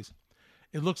 30s.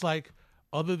 It looks like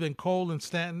other than Cole and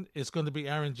Stanton, it's going to be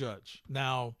Aaron Judge.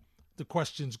 Now, the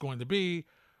question's going to be,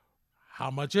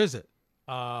 how much is it?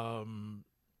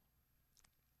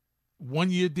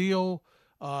 1-year deal.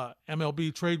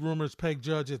 MLB trade rumors peg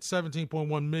Judge at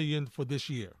 $17.1 million for this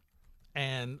year.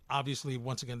 And obviously,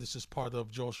 once again, this is part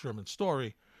of Joel Sherman's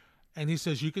story. And he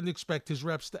says you can expect his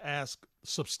reps to ask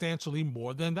substantially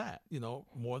more than that,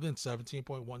 more than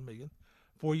 $17.1 million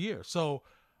for a year. So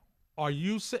are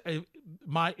you saying,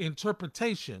 my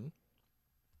interpretation,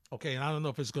 okay, and I don't know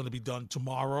if it's going to be done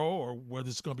tomorrow or whether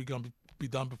it's going to be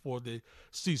done before the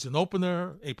season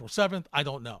opener, April 7th, I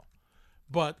don't know.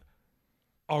 But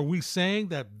are we saying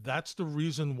that that's the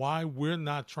reason why we're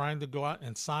not trying to go out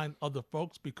and sign other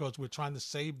folks, because we're trying to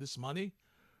save this money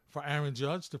for Aaron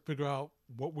Judge to figure out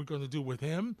what we're going to do with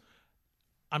him?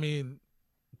 I mean,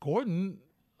 Gordon,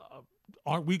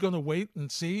 aren't we going to wait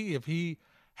and see if he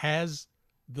has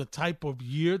the type of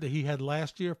year that he had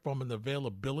last year from an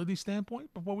availability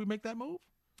standpoint before we make that move?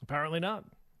 Apparently not.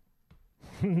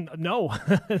 No.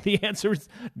 The answer is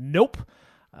nope.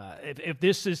 If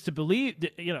this is to believe,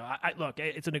 look,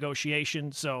 it's a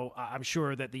negotiation, so I'm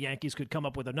sure that the Yankees could come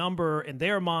up with a number in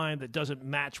their mind that doesn't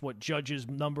match what Judge's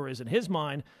number is in his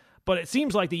mind. But it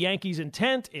seems like the Yankees'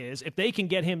 intent is, if they can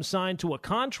get him signed to a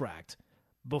contract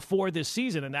before this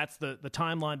season, and that's the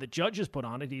timeline that Judge has put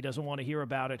on it, he doesn't want to hear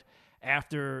about it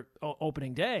after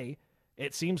opening day.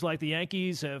 It seems like the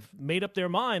Yankees have made up their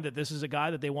mind that this is a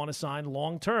guy that they want to sign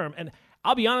long-term. And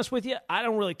I'll be honest with you, I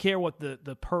don't really care what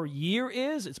the per year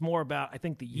is. It's more about, I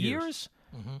think, the years.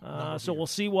 Mm-hmm. So we'll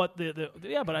see what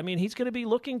but I mean, he's going to be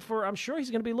looking for, I'm sure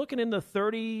he's going to be looking in the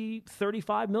 30,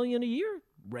 35 million a year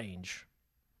range.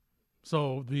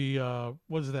 So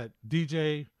what is that?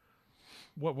 DJ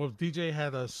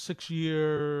had a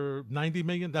 6-year, $90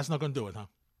 million. That's not going to do it, huh?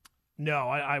 No,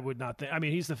 I would not think. I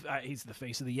mean, he's the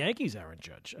face of the Yankees, Aaron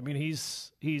Judge. I mean,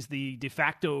 he's the de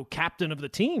facto captain of the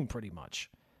team, pretty much.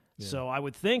 Yeah. So I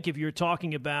would think if you're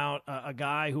talking about a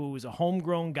guy who is a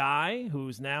homegrown guy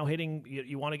who's now hitting,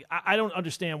 you want to. I don't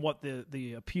understand what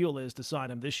the appeal is to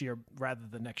sign him this year rather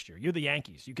than next year. You're the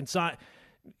Yankees. You can sign.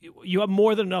 You have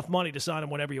more than enough money to sign him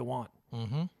whenever you want.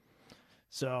 Mm-hmm.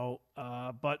 So,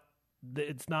 but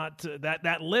it's not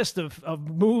that list of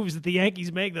moves that the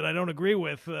Yankees make that I don't agree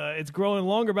with. It's growing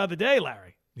longer by the day,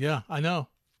 Larry. Yeah, I know.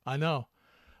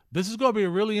 This is going to be a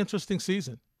really interesting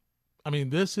season. I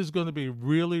mean, this is going to be a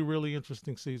really, really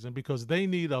interesting season because they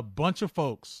need a bunch of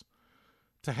folks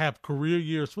to have career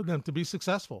years for them to be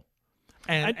successful.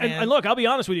 And look, I'll be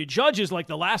honest with you. Judge is like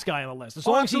the last guy on the list. As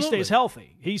long as he stays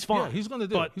healthy, he's fine. Yeah, he's going to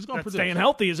do it. He's going to produce. Staying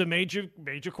healthy is a major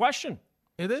question.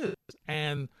 It is.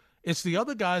 And it's the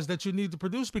other guys that you need to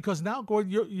produce because now,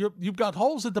 Gordon, you've got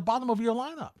holes at the bottom of your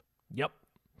lineup. Yep.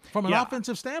 From an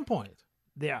offensive standpoint.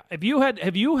 Yeah. Have you had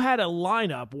a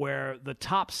lineup where the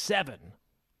top 7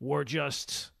 were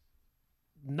just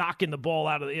knocking the ball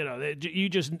out of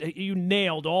you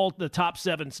nailed all the top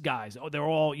 7 guys. They're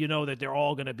all, that they're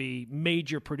all going to be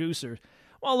major producers.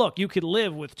 Well, look, you could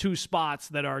live with 2 spots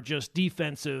that are just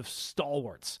defensive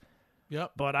stalwarts.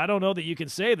 Yep. But I don't know that you can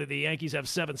say that the Yankees have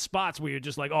 7 spots where you're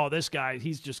just like, oh, this guy,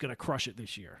 he's just going to crush it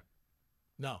this year.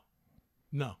 No,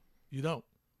 you don't.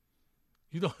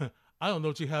 I don't know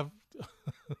what you have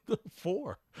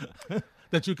 4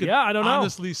 that you can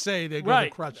honestly say they're going to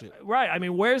crush it. Right. I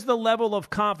mean, where's the level of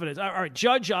confidence? All right,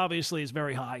 Judge obviously is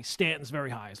very high. Stanton's very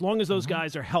high. As long as those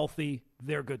guys are healthy,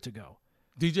 they're good to go.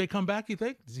 DJ come back, you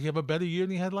think? Does he have a better year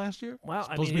than he had last year? Well,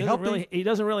 I mean, he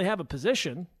doesn't really have a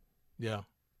position. Yeah.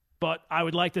 But I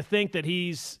would like to think that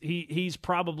he's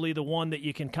probably the one that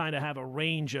you can kind of have a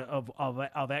range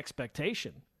of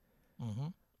expectation. Mm-hmm.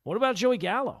 What about Joey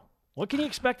Gallo? What can you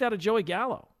expect out of Joey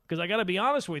Gallo? Because I got to be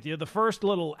honest with you, the first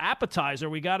little appetizer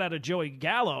we got out of Joey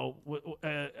Gallo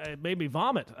it made me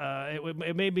vomit.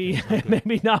 It made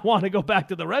me not want to go back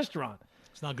to the restaurant.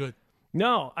 It's not good.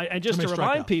 No, and just to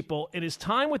remind people, in his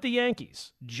time with the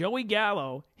Yankees, Joey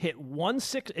Gallo hit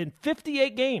 1-6 in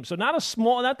 58 games. So not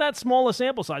that small a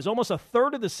sample size, almost a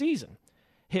third of the season.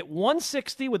 Hit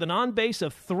 160 with an on-base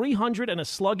of 300 and a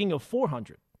slugging of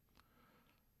 400.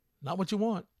 Not what you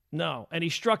want. No, and he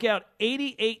struck out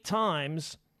 88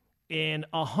 times in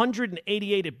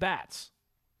 188 at-bats.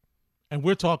 And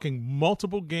we're talking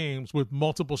multiple games with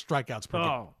multiple strikeouts per game.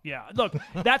 Oh, yeah. Look,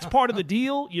 that's part of the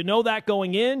deal. You know that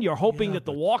going in. You're hoping that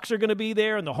the walks are going to be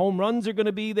there and the home runs are going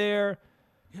to be there.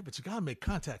 Yeah, but you got to make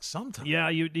contact sometime. Yeah,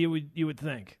 you would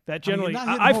think. That generally,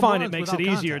 I find it makes it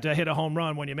easier to hit a home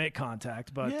run when you make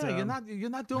contact. But yeah, you're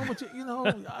not doing what you know.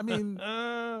 I mean,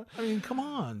 come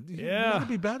on. You got to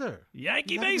be better.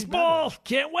 Yankee baseball.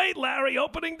 Can't wait, Larry.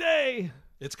 Opening day.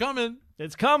 It's coming.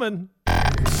 It's coming.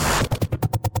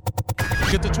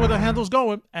 Get the Twitter handles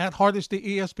going at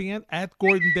Hardesty ESPN, at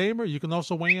Gordon Damer. You can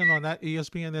also weigh in on that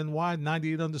ESPN NY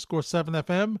 98_7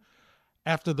 FM.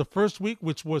 After the first week,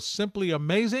 which was simply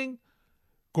amazing,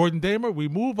 Gordon Damer, we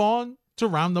move on to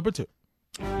round number 2.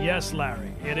 Yes,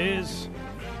 Larry. It is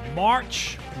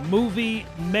March movie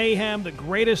mayhem, the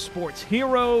greatest sports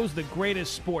heroes, the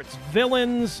greatest sports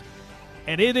villains,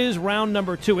 and it is round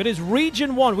number 2. It is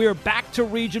Region 1. We are back to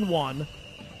Region 1.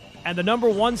 And the number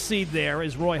 1 seed there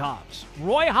is Roy Hobbs.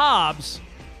 Roy Hobbs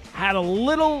had a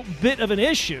little bit of an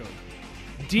issue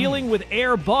dealing with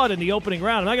Air Bud in the opening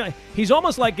round. He's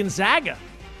almost like Gonzaga.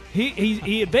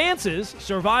 He advances,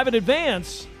 survive and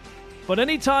advance, but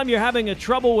anytime you're having a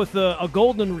trouble with a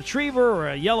golden retriever or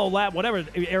a yellow lab, whatever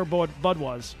Air Bud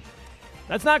was,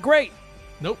 that's not great.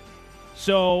 Nope.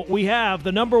 So we have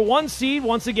the number 1 seed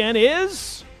once again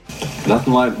is...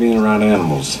 Nothing like being around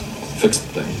animals. Fix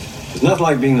the thing. There's nothing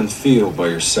like being in the field by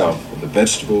yourself with the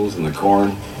vegetables and the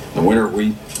corn, the winter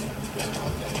wheat.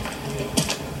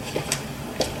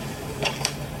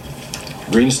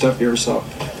 Green stuff you ever saw?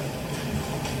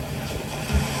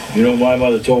 You know, my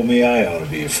mother told me I ought to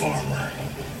be a farmer.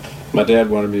 My dad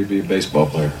wanted me to be a baseball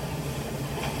player.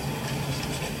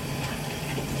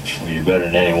 Well, you're better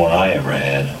than anyone I ever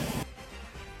had.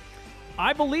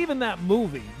 I believe in that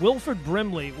movie, Wilford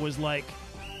Brimley was like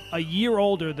a year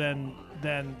older than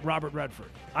Robert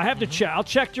Redford. I have to check. I'll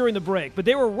check during the break, but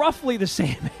they were roughly the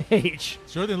same age.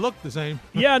 Sure didn't look the same.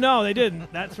 Yeah, no, they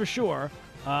didn't. That's for sure.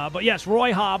 But yes,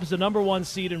 Roy Hobbs, the number 1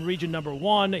 seed in Region number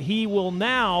 1. He will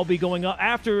now be going up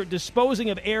after disposing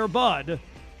of Air Bud.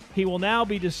 He will now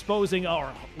be disposing, or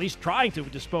at least trying to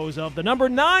dispose of, the number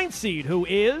 9 seed, who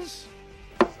is...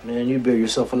 Man, you built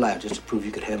yourself alive just to prove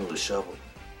you could handle the shovel.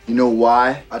 You know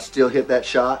why I'd still hit that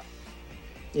shot?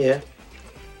 Yeah.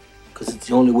 Because it's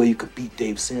the only way you could beat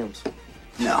Dave Sims.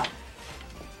 No.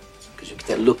 Because you get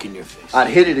that look in your face. I'd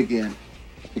hit it again.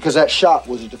 Because that shot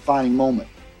was a defining moment.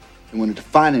 And when a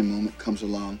defining moment comes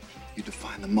along, you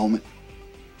define the moment,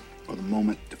 or the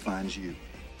moment defines you.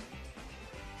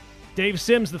 Dave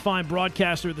Sims, the fine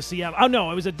broadcaster of the Seattle... Oh,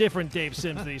 no, it was a different Dave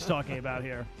Sims that he's talking about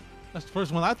here. That's the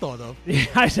first one I thought of. Yeah,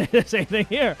 I said the same thing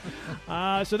here.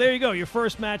 So there you go. Your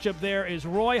first matchup there is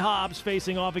Roy Hobbs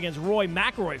facing off against Roy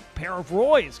McIlroy. Pair of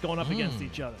Roys going up against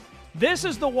each other. This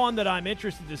is the one that I'm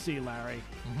interested to see, Larry.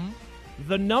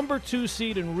 The number 2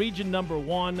 seed in Region number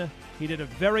 1. He did a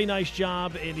very nice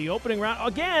job in the opening round.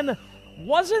 Again,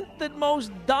 wasn't the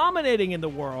most dominating in the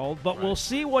world, but we'll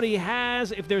see what he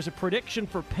has. If there's a prediction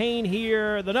for Payne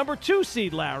here, the number 2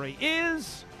 seed, Larry,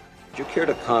 is... Would you care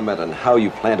to comment on how you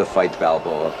plan to fight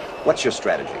Balboa? What's your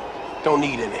strategy? Don't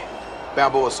need any.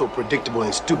 Balboa's so predictable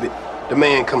and stupid. The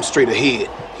man comes straight ahead.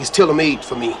 He's tailor-made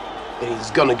for me, and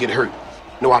he's gonna get hurt.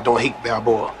 No, I don't hate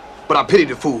Balboa, but I pity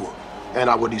the fool, and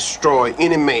I will destroy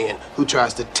any man who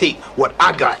tries to take what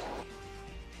I got.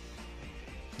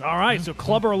 All right, so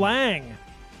Clubber Lang,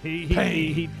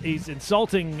 he's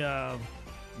insulting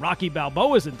Rocky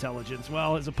Balboa's intelligence.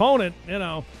 Well, his opponent,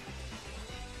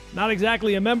 not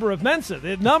exactly a member of Mensa.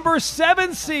 The number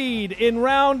 7 seed in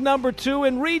round number 2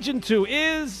 in Region 2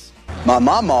 is... My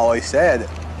mom always said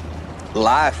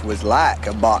life was like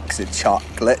a box of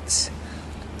chocolates.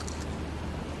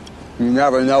 You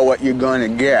never know what you're going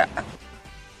to get.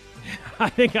 I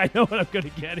think I know what I'm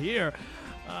going to get here.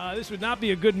 This would not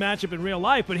be a good matchup in real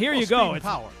life, but here you go. It's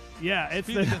power. Yeah, it's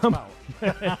Speed the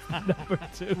number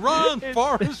 2. Run,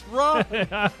 Forrest, run. You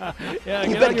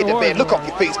better get that man look off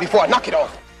your face before I knock it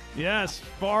off. Yes,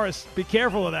 Forrest, be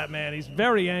careful of that man. He's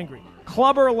very angry.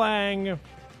 Clubber Lang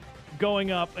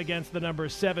going up against the number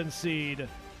 7 seed,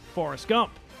 Forrest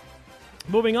Gump.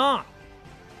 Moving on.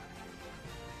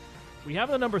 We have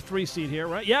the number 3 seed here,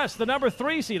 right? Yes, the number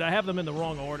 3 seed. I have them in the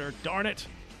wrong order. Darn it.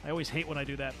 I always hate when I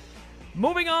do that.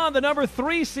 Moving on, the number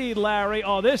 3 seed, Larry.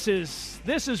 Oh, this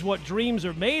is what dreams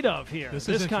are made of here.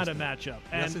 This kind of matchup.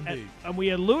 Yes, indeed. And we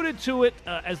alluded to it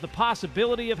as the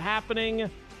possibility of happening,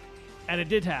 and it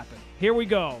did happen. Here we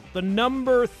go. The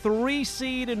number 3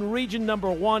 seed in region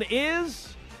number 1 is...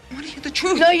 I want to hear the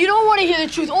truth. No, you don't want to hear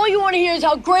the truth. All you want to hear is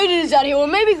how great it is out here. Well,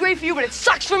 it may be great for you, but it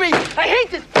sucks for me. I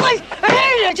hate this place. I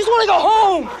hate it. I just want to go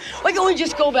home. Why can't we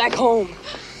just go back home?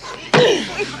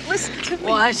 Listen to me.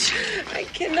 What? I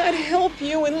cannot help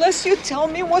you unless you tell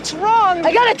me what's wrong.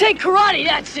 I gotta take karate,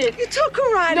 that's it. You took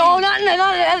karate. No, not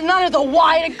at the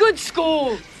Y, at a good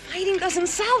school. Fighting doesn't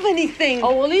solve anything.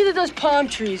 Oh, well, neither does palm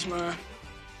trees, Ma.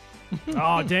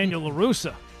 Oh, Daniel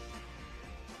LaRussa.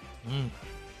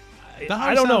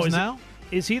 I don't know. Now?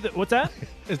 Is he the... What's that?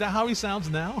 Is that how he sounds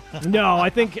now? No, I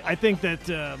think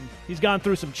that he's gone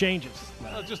through some changes.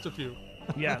 Just a few.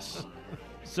 Yes.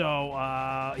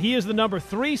 So he is the number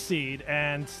 3 seed,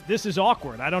 and this is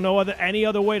awkward. I don't know any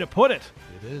other way to put it.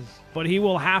 It is. But he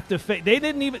will have to face... They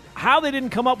didn't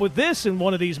come up with this in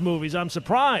one of these movies, I'm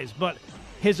surprised. But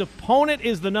his opponent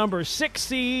is the number 6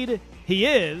 seed. He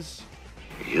is...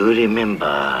 You remember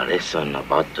a lesson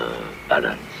about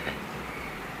balance?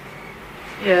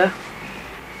 Yeah.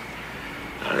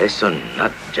 A lesson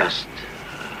not just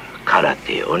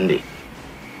karate only.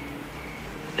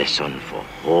 Lesson for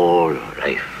whole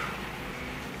life.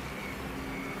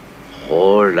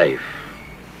 Whole life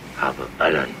have a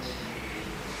balance.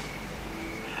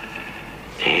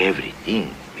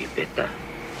 Everything be better.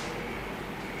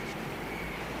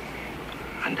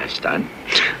 Understand?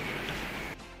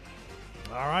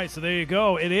 All right, so there you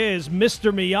go. It is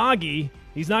Mr. Miyagi.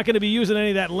 He's not going to be using any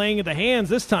of that laying of the hands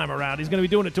this time around. He's going to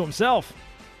be doing it to himself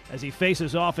as he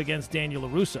faces off against Daniel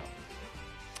LaRusso.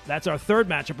 That's our third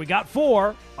matchup. We got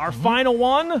 4. Our final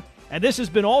one, and this has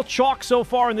been all chalk so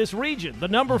far in this region. The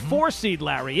number 4 seed,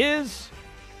 Larry, is...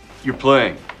 You're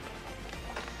playing,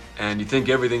 and you think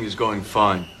everything is going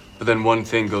fine, but then one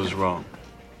thing goes wrong.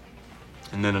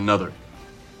 And then another.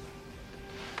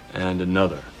 And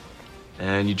another.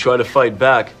 And you try to fight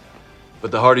back,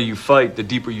 but the harder you fight, the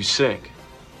deeper you sink.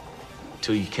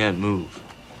 Until you can't move.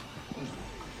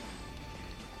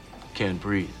 Can't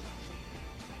breathe.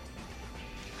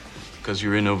 Because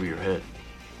you're in over your head.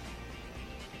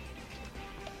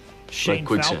 Shane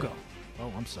like Falco.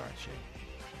 Oh, I'm sorry, Shane.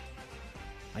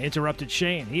 I interrupted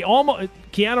Shane.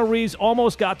 Keanu Reeves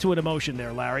almost got to an emotion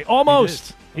there, Larry.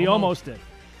 Almost. He almost did.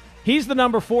 He's the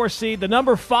number 4 seed. The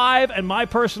number 5, and my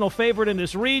personal favorite in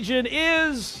this region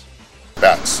is...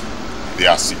 Bats. They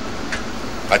are sick.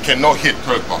 I cannot hit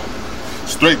curveball.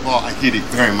 Straight ball, I hit it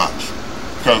very much.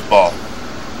 Curveball,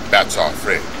 bats are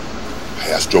afraid. I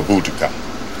asked Joe Boo to come.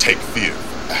 Take fear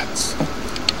from bats.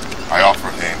 I offer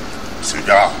him a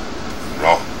cigar.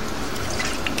 Wrong.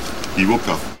 He will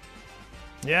come.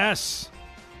 Yes.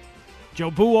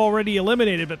 Joe Boo already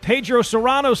eliminated, but Pedro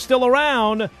Serrano's still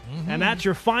around. And that's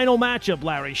your final matchup,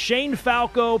 Larry. Shane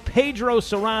Falco, Pedro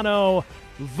Serrano.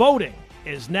 Voting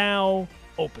is now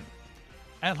open.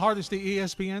 At Hardesty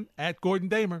ESPN, at Gordon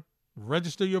Damer.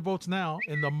 Register your votes now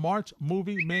in the March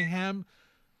Movie Mayhem.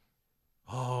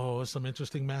 Oh, some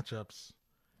interesting matchups.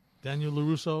 Daniel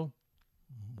LaRusso,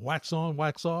 wax on,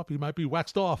 wax off. He might be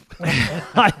waxed off.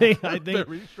 I think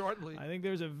very shortly. I think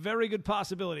there's a very good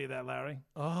possibility of that, Larry.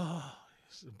 Oh,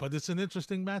 but it's an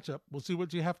interesting matchup. We'll see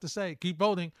what you have to say. Keep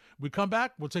voting. We come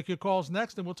back. We'll take your calls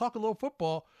next, and we'll talk a little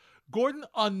football. Gordon,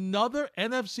 another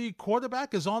NFC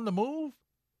quarterback is on the move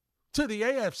to the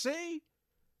AFC?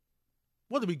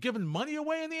 What, are we giving money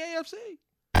away in the AFC?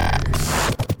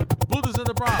 Buddha's in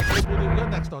the Bronx. You're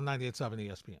next on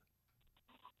 98.7 ESPN.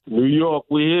 New York,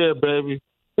 we here, baby.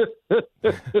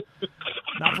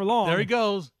 Not for long. There he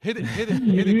goes. Hit it,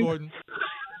 Gordon.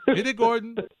 Hit it,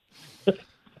 Gordon.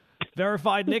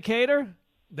 Verified Nick Hater?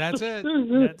 That's it.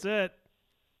 That's it.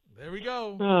 There we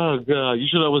go. Oh, God. You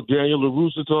sure that was Daniel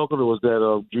LaRusso talking, or was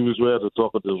that Julius Randle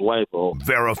talking to his wife? Oh.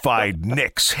 Verified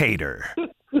Knicks hater.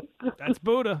 That's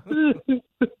Buddha.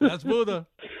 That's Buddha.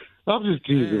 I'm just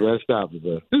teasing, man. Stop it,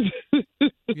 man.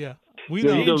 Yeah. We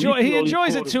know. He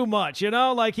enjoys it too much, you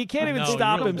know? Like, he can't even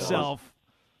stop himself.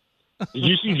 Did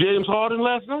you see James Harden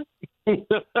last night?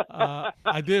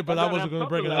 I did, but I wasn't going to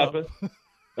bring it up.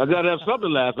 I got to have something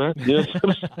to laugh at. Yes.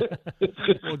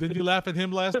 Well, did you laugh at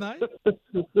him last night?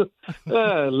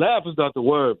 Laugh is not the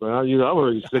word, man. I'm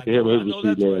already sick of him and his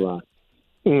receiver line.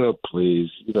 Please.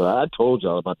 I told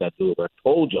y'all about that dude. I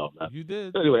told y'all about it. You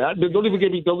did. Anyway, don't even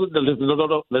get me. No.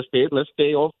 Let's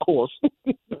stay off course.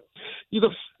 You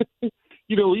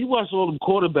watch all them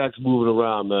quarterbacks moving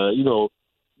around, man.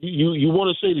 You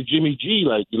want to say to Jimmy G,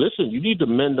 like, listen, you need to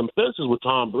mend them fences with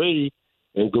Tom Brady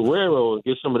and Guerrero and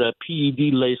get some of that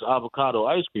PED-laced avocado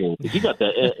ice cream. Because he got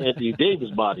that Anthony Davis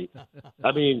body.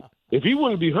 I mean, if he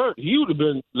wouldn't be hurt, he would have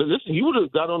been – listen, he would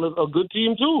have got on a good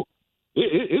team too.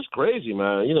 It's crazy,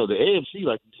 man. The AFC,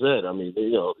 like you said, I mean,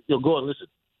 go and listen.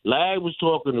 Larry was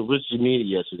talking to Rich Cimini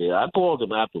yesterday. I called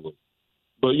him afterwards.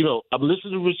 But, I'm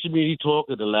listening to Rich Cimini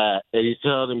talking to Larry, and he's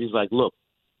telling him, he's like, look,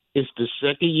 it's the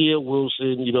second year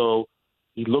Wilson,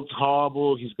 he looked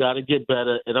horrible. He's got to get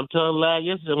better. And I'm telling Larry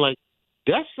yesterday, I'm like,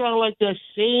 that sounds like that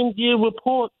same year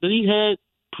report that he had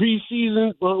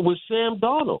preseason with Sam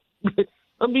Darnold.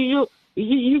 I mean,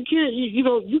 you can't,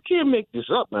 you can't make this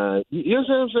up, man. You know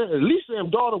what I'm saying? At least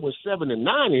Sam Darnold was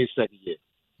 7-9 in his second year.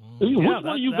 Which one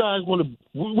of you guys want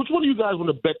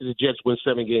to bet that the Jets win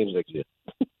 7 games next year?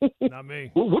 Not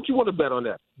me. What you want to bet on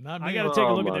that? Not me. I got to take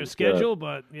a look at their schedule,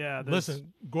 but yeah.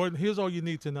 Listen, Gordon, here's all you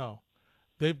need to know.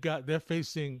 They're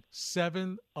facing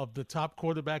 7 of the top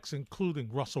quarterbacks, including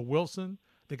Russell Wilson.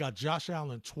 They got Josh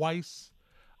Allen twice.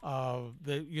 It's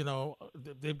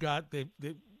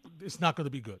not going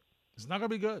to be good. It's not going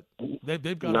to be good.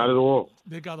 They've got not at all.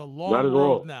 They've got a long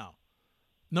road now.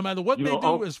 No matter what they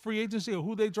do as free agency or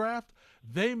who they draft,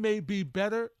 they may be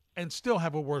better and still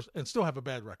have a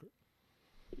bad record.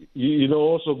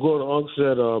 Also Gordon Unk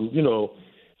said,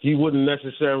 he wouldn't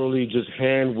necessarily just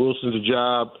hand Wilson the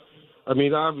job. I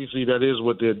mean, obviously that is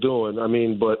what they're doing. I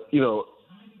mean, but,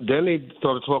 then they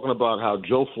started talking about how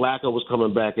Joe Flacco was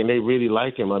coming back and they really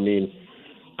like him. I mean,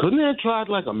 couldn't they have tried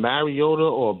like a Mariota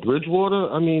or a Bridgewater?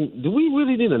 I mean, do we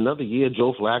really need another year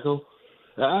Joe Flacco?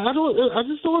 I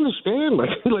just don't understand.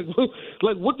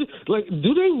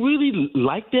 Do they really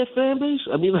like their fan base?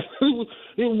 I mean,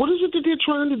 what is it that they're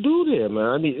trying to do there, man?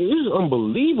 I mean, it is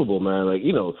unbelievable, man.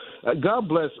 God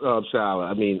bless Salah.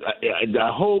 I mean,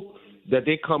 I hope that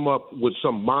they come up with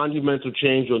some monumental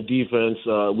change on defense.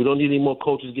 We don't need any more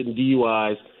coaches getting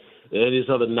DUIs and this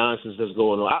other nonsense that's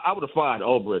going on. I would have fired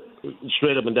Albrecht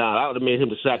straight up and down. I would have made him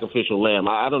the sacrificial lamb.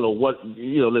 I don't know what –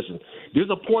 listen, there's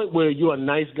a point where you're a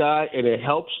nice guy and it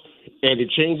helps and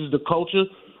it changes the culture.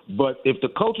 But if the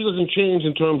culture doesn't change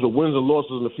in terms of wins or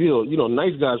losses in the field,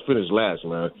 nice guys finish last,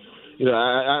 man.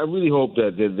 I really hope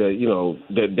that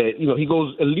he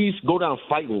goes at least go down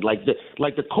fighting like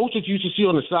the coach that you used to see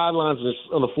on the sidelines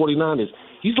on the 49ers.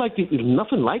 He's like there's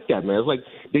nothing like that, man. It's like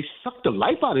they sucked the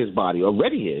life out of his body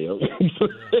already here.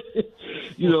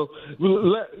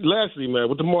 Lastly, man,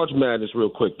 with the March Madness, real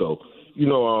quick though,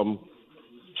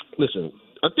 listen,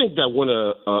 I think that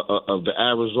winner of the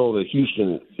Arizona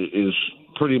Houston is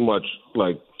pretty much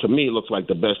like, to me, it looks like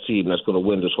the best team that's going to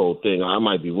win this whole thing. I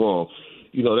might be wrong.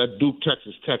 That Duke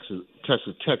Texas Tech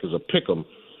is a pick'em.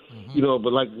 Mm-hmm.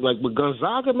 But like with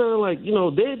Gonzaga, man,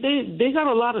 they got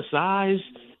a lot of size,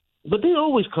 but they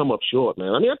always come up short,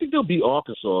 man. I mean, I think they'll beat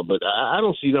Arkansas, but I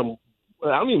don't see them.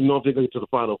 I don't even know if they can get to the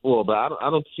Final Four, but I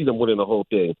don't see them winning the whole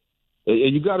thing.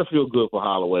 And you got to feel good for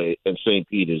Holloway and St.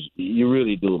 Peter's. You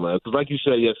really do, man. Because like you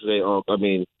said yesterday, I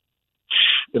mean,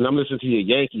 and I'm listening to your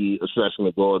Yankee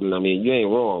assessment, Gordon. I mean, you ain't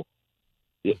wrong.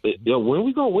 When are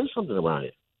we going to win something around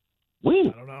here? When?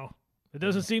 I don't know. It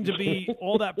doesn't seem to be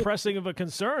all that pressing of a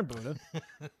concern, Buddha.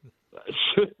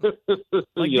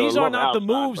 These are not the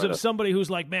moves of somebody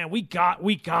who's like, man, we got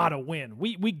to win.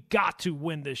 We got to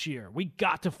win this year. We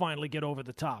got to finally get over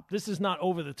the top. This is not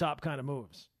over the top kind of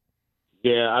moves.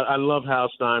 Yeah, I love Hal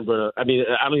Steinbrenner. I mean,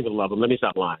 I don't even love him. Let me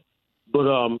stop lying. But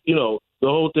the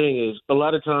whole thing is a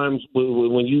lot of times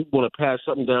when you want to pass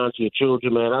something down to your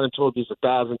children, man, I done told you this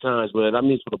 1,000 times, man. I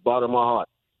mean, it's from the bottom of my heart.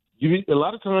 A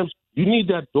lot of times you need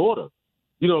that daughter.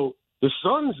 The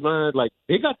Suns, man,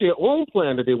 they got their own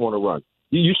plan that they want to run.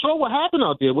 You saw what happened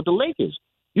out there with the Lakers.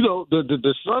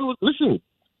 The Sun was, listen,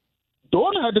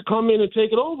 daughter had to come in and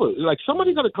take it over.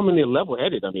 Somebody got to come in there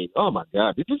level-headed. I mean, oh, my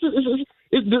God. The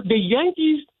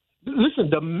Yankees, listen,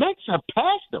 the Mets have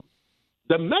passed them.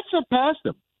 The Mets have passed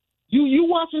them. You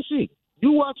watch and see.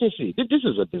 You watch and see. This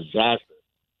is a disaster.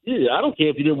 I don't care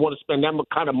if you didn't want to spend that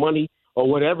kind of money or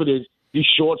whatever it is, these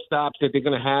shortstops that they're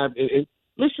going to have.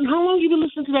 Listen, how long have you been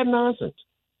listening to that nonsense?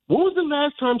 When was the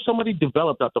last time somebody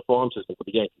developed out the farm system for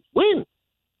the Yankees? When?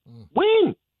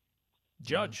 When?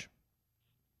 Judge.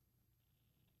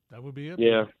 That would be it.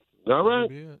 Yeah. All right. That would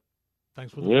be it.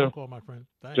 Thanks for the phone call, my friend.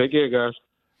 Thanks. Take care, guys.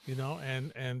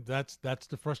 And that's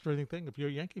the frustrating thing. If you're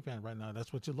a Yankee fan right now,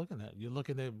 that's what you're looking at. You're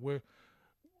looking at where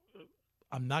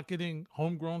I'm not getting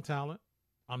homegrown talent.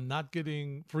 I'm not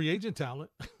getting free agent talent.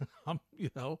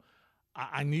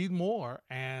 I need more.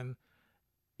 And,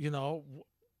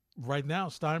 right now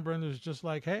Steinbrenner is just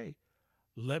like, hey,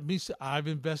 let me see. I've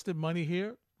invested money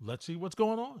here. Let's see what's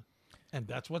going on. And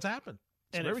that's what's happened.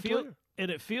 It's very clear. And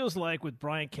it feels like with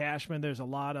Brian Cashman, there's a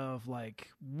lot of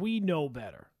we know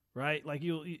better, right?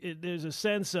 There's a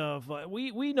sense of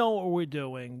we know what we're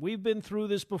doing. We've been through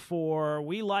this before.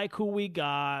 We like who we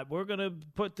got. We're going to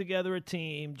put together a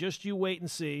team. Just you wait and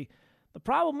see. The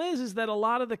problem is that a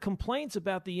lot of the complaints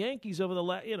about the Yankees over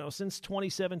since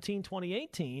 2017,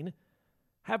 2018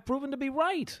 have proven to be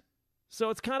right. So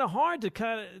it's kind of hard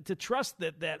to trust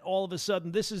that all of a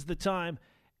sudden this is the time.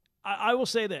 I will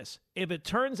say this. If it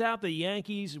turns out the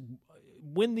Yankees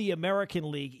win the American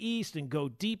League East and go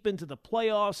deep into the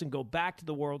playoffs and go back to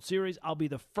the World Series, I'll be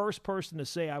the first person to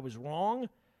say I was wrong.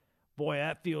 Boy,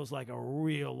 that feels like a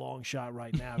real long shot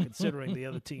right now, considering the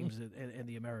other teams in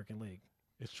the American League.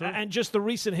 It's true. And just the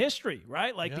recent history,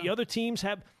 right? The other teams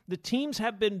have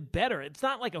been better. It's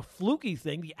not like a fluky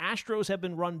thing. The Astros have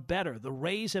been run better. The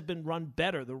Rays have been run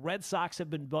better. The Red Sox have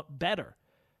been better.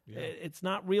 Yeah. It's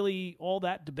not really all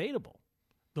that debatable.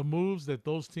 The moves that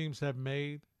those teams have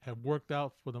made have worked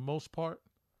out for the most part.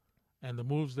 And the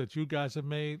moves that you guys have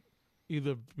made,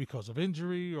 either because of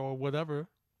injury or whatever,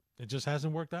 it just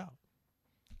hasn't worked out.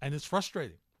 And it's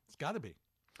frustrating. It's got to be.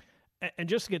 And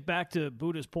just to get back to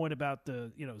Buddha's point about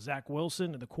the Zach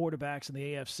Wilson and the quarterbacks in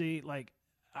the AFC,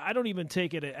 I don't even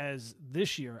take it as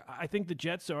this year. I think the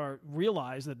Jets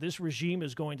realize that this regime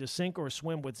is going to sink or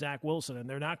swim with Zach Wilson, and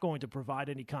they're not going to provide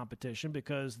any competition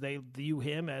because they view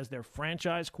him as their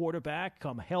franchise quarterback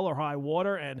come hell or high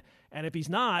water. And if he's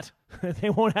not,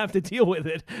 they won't have to deal with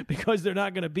it because they're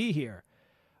not going to be here.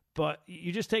 But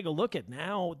you just take a look at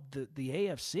now the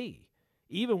AFC,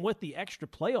 even with the extra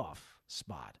playoff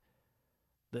spot.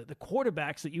 The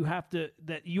quarterbacks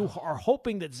that you are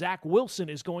hoping that Zach Wilson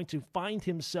is going to find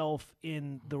himself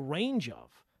in the range of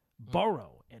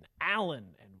Burrow and Allen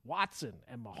and Watson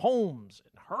and Mahomes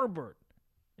and Herbert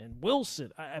and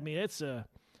Wilson. I mean,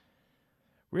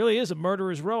 really is a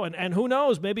murderer's row. And who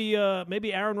knows, maybe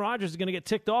Aaron Rodgers is going to get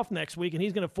ticked off next week and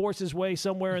he's going to force his way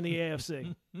somewhere in the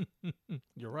AFC.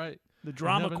 You're right. The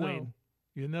drama queen.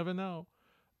 You never know.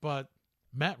 But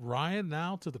Matt Ryan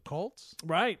now to the Colts?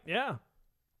 Right, yeah.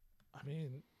 I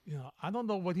mean, I don't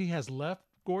know what he has left,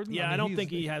 Gordon. Yeah, I don't think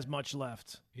he has much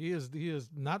left. He has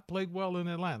not played well in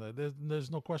Atlanta. There's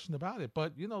no question about it.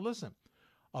 But, listen,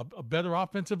 a better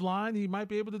offensive line, he might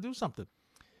be able to do something.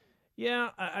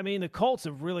 Yeah, I mean, the Colts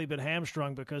have really been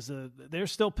hamstrung because they're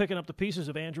still picking up the pieces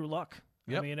of Andrew Luck.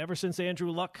 Yep. I mean, ever since Andrew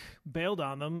Luck bailed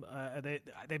on them,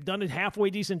 they've done a halfway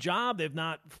decent job. They've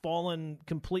not fallen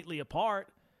completely apart.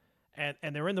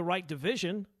 And they're in the right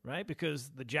division, right? Because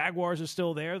the Jaguars are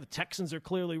still there. The Texans are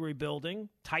clearly rebuilding.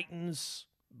 Titans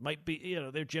might be,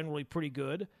 they're generally pretty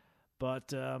good.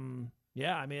 But, I mean,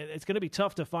 it's going to be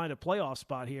tough to find a playoff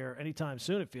spot here anytime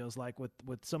soon, it feels like, with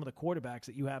some of the quarterbacks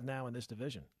that you have now in this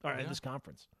division, or in this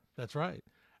conference. That's right.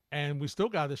 And we still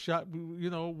got a shot,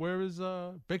 where is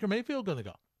Baker Mayfield going to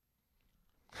go?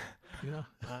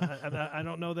 I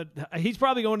don't know that he's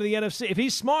probably going to the NFC. If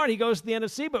he's smart, he goes to the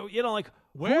NFC. But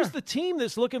where? Who's the team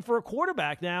that's looking for a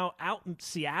quarterback now? Out in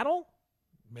Seattle,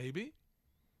 maybe.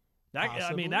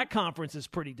 That conference is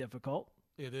pretty difficult.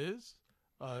 It is.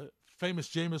 Famous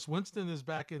Jameis Winston is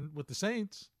back in with the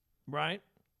Saints, right?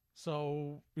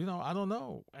 So I don't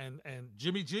know. And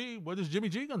Jimmy G, what is Jimmy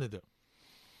G going to do?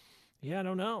 Yeah, I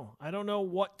don't know. I don't know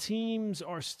what teams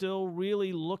are still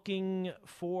really looking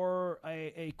for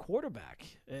a quarterback.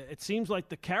 It seems like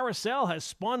the carousel has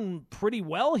spun pretty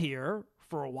well here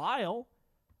for a while,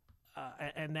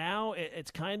 and now it's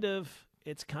kind of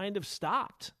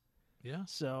stopped. Yeah.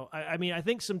 So I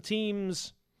think some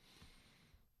teams.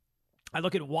 I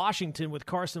look at Washington with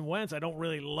Carson Wentz. I don't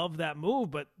really love that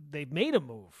move, but they've made a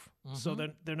move. Mm-hmm. So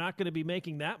they're not going to be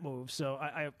making that move. So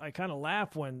I kind of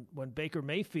laugh when Baker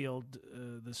Mayfield,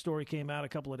 the story came out a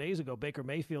couple of days ago, Baker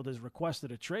Mayfield has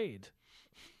requested a trade.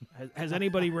 Has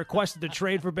anybody requested a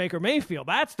trade for Baker Mayfield?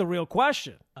 That's the real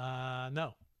question.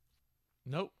 No.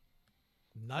 Nope.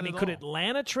 Not at all. Could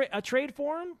Atlanta a trade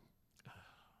for him?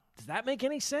 Does that make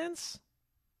any sense?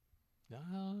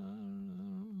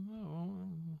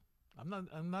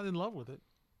 I'm not in love with it.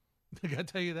 I gotta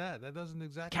tell you that. That doesn't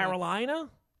exactly.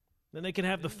 Carolina? Then they can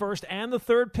have the first and the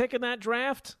third pick in that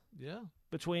draft? Yeah.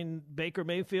 Between Baker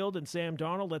Mayfield and Sam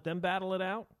Darnold, let them battle it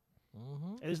out?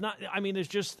 Mm-hmm. It's not. I mean,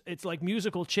 it's like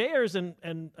musical chairs, and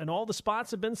all the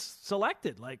spots have been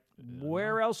selected.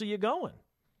 Where else are you going?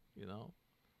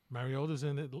 Mariota's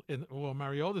in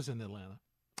Atlanta.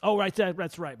 Oh, right.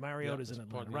 That's right. Mariota's in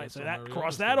Atlanta. Right. So that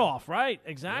cross that off. Right.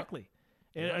 Exactly.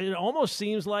 Yep. It almost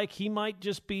seems like he might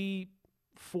just be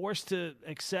forced to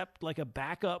accept like a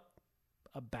backup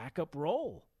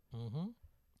role. Mm-hmm.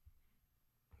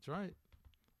 That's right.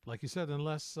 Like you said,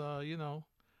 unless,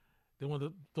 they want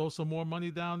to throw some more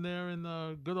money down there in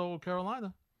good old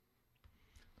Carolina.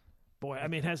 Boy, I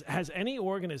mean, has any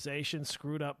organization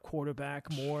screwed up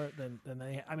quarterback more than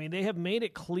they? I mean, they have made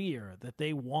it clear that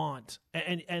they want,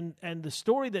 and the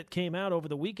story that came out over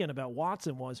the weekend about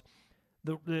Watson was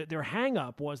their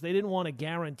hang-up was they didn't want to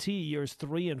guarantee years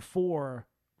 3 and 4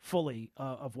 fully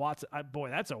of Watson. Boy,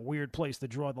 that's a weird place to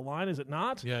draw the line, is it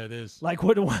not? Yeah, it is. Like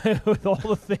with all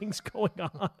the things going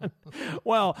on.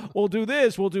 Well, we'll do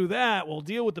this, we'll do that, we'll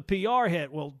deal with the PR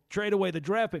hit, we'll trade away the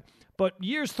draft pick. But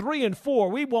years 3 and 4,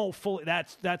 we won't fully.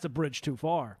 That's a bridge too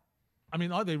far. I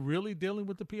mean, are they really dealing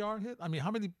with the PR hit? I mean,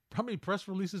 how many press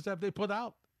releases have they put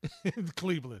out in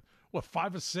Cleveland? What,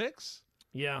 5 or 6?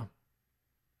 Yeah.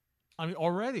 I mean,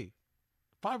 already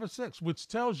 5 or 6, which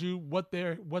tells you what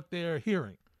they're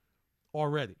hearing.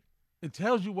 Already, it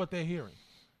tells you what they're hearing.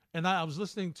 And I was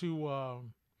listening to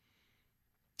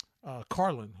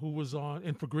Carlin, who was on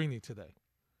Infogrini today,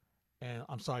 and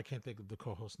I'm sorry I can't think of the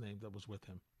co-host name that was with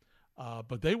him,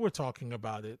 but they were talking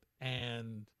about it,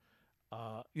 and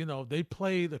they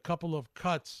played a couple of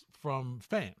cuts from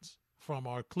fans from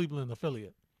our Cleveland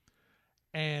affiliate,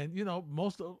 and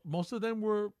most of them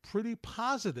were pretty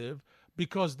positive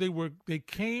because they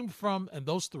came from, and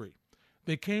those 3.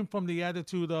 They came from the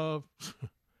attitude of,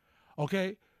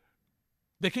 okay,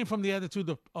 they came from the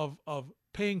attitude of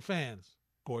paying fans,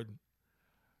 Gordon.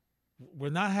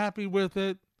 We're not happy with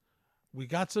it. We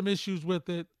got some issues with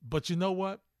it. But you know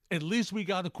what? At least we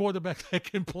got a quarterback that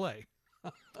can play.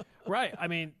 Right. I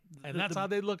mean. And that's how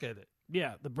they look at it.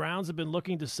 Yeah. The Browns have been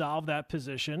looking to solve that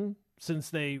position since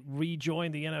they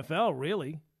rejoined the NFL,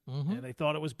 really. Mm-hmm. And they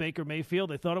thought it was Baker Mayfield.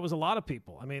 They thought it was a lot of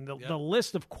people. I mean, the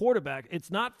list of quarterback,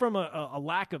 it's not from a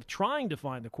lack of trying to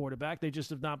find a quarterback. They just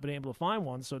have not been able to find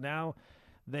one. So now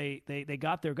they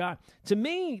got their guy. To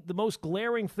me, the most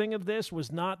glaring thing of this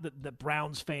was not the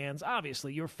Browns fans.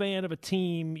 Obviously, you're a fan of a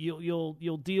team.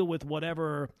 You'll deal with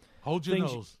whatever. Hold your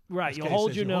nose. Right. You'll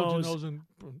hold your nose. Hold your nose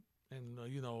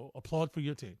and applaud for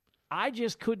your team. I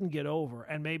just couldn't get over,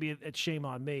 and maybe it's shame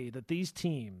on me, that these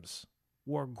teams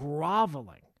were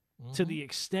groveling. Mm-hmm. To the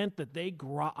extent that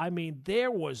there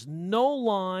was no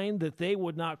line that they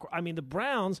would not. I mean, the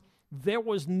Browns, there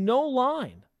was no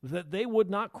line that they would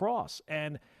not cross.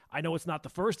 And I know it's not the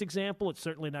first example. It's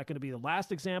certainly not going to be the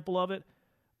last example of it.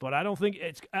 But I don't think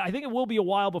I think it will be a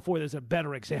while before there's a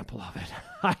better example of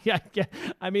it.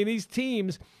 I mean, these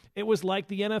teams, it was like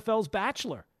the NFL's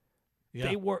Bachelor.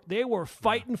 Yeah. They were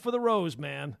fighting for the rose,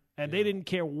 man, and they didn't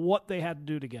care what they had to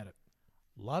do to get it.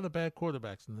 A lot of bad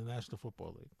quarterbacks in the National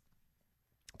Football League.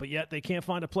 But yet they can't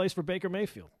find a place for Baker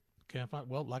Mayfield.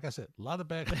 Well, like I said, a lot of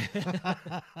bad.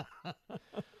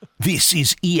 This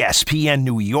is ESPN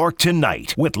New York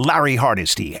Tonight with Larry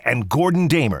Hardesty and Gordon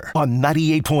Damer on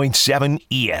 98.7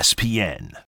 ESPN.